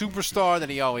like a superstar that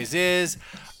he always is.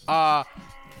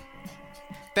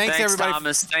 Thanks everybody.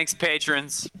 Thomas. Thanks,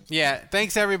 patrons. Yeah,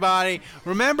 thanks everybody.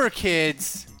 Remember,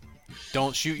 kids,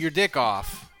 don't shoot your dick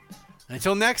off.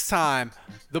 Until next time,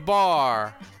 the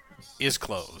bar is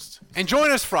closed. And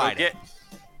join us Friday.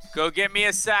 Go get me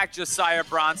a sack, Josiah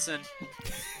Bronson.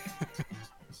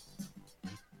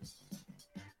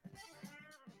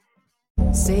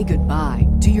 Say goodbye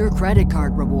to your credit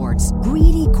card rewards.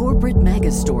 Greedy corporate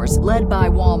mega stores, led by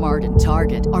Walmart and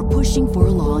Target, are pushing for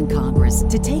a law in Congress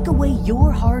to take away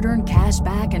your hard-earned cash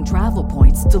back and travel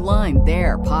points to line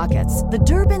their pockets. The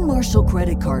Durbin-Marshall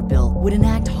credit card bill would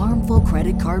enact harmful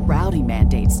credit card routing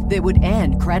mandates that would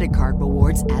end credit card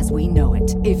rewards as we know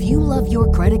it. If you love your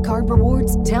credit card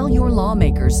rewards, tell your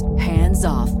lawmakers, hands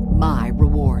off my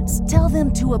rewards. Tell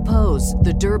them to oppose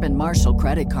the Durbin-Marshall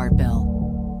credit card bill.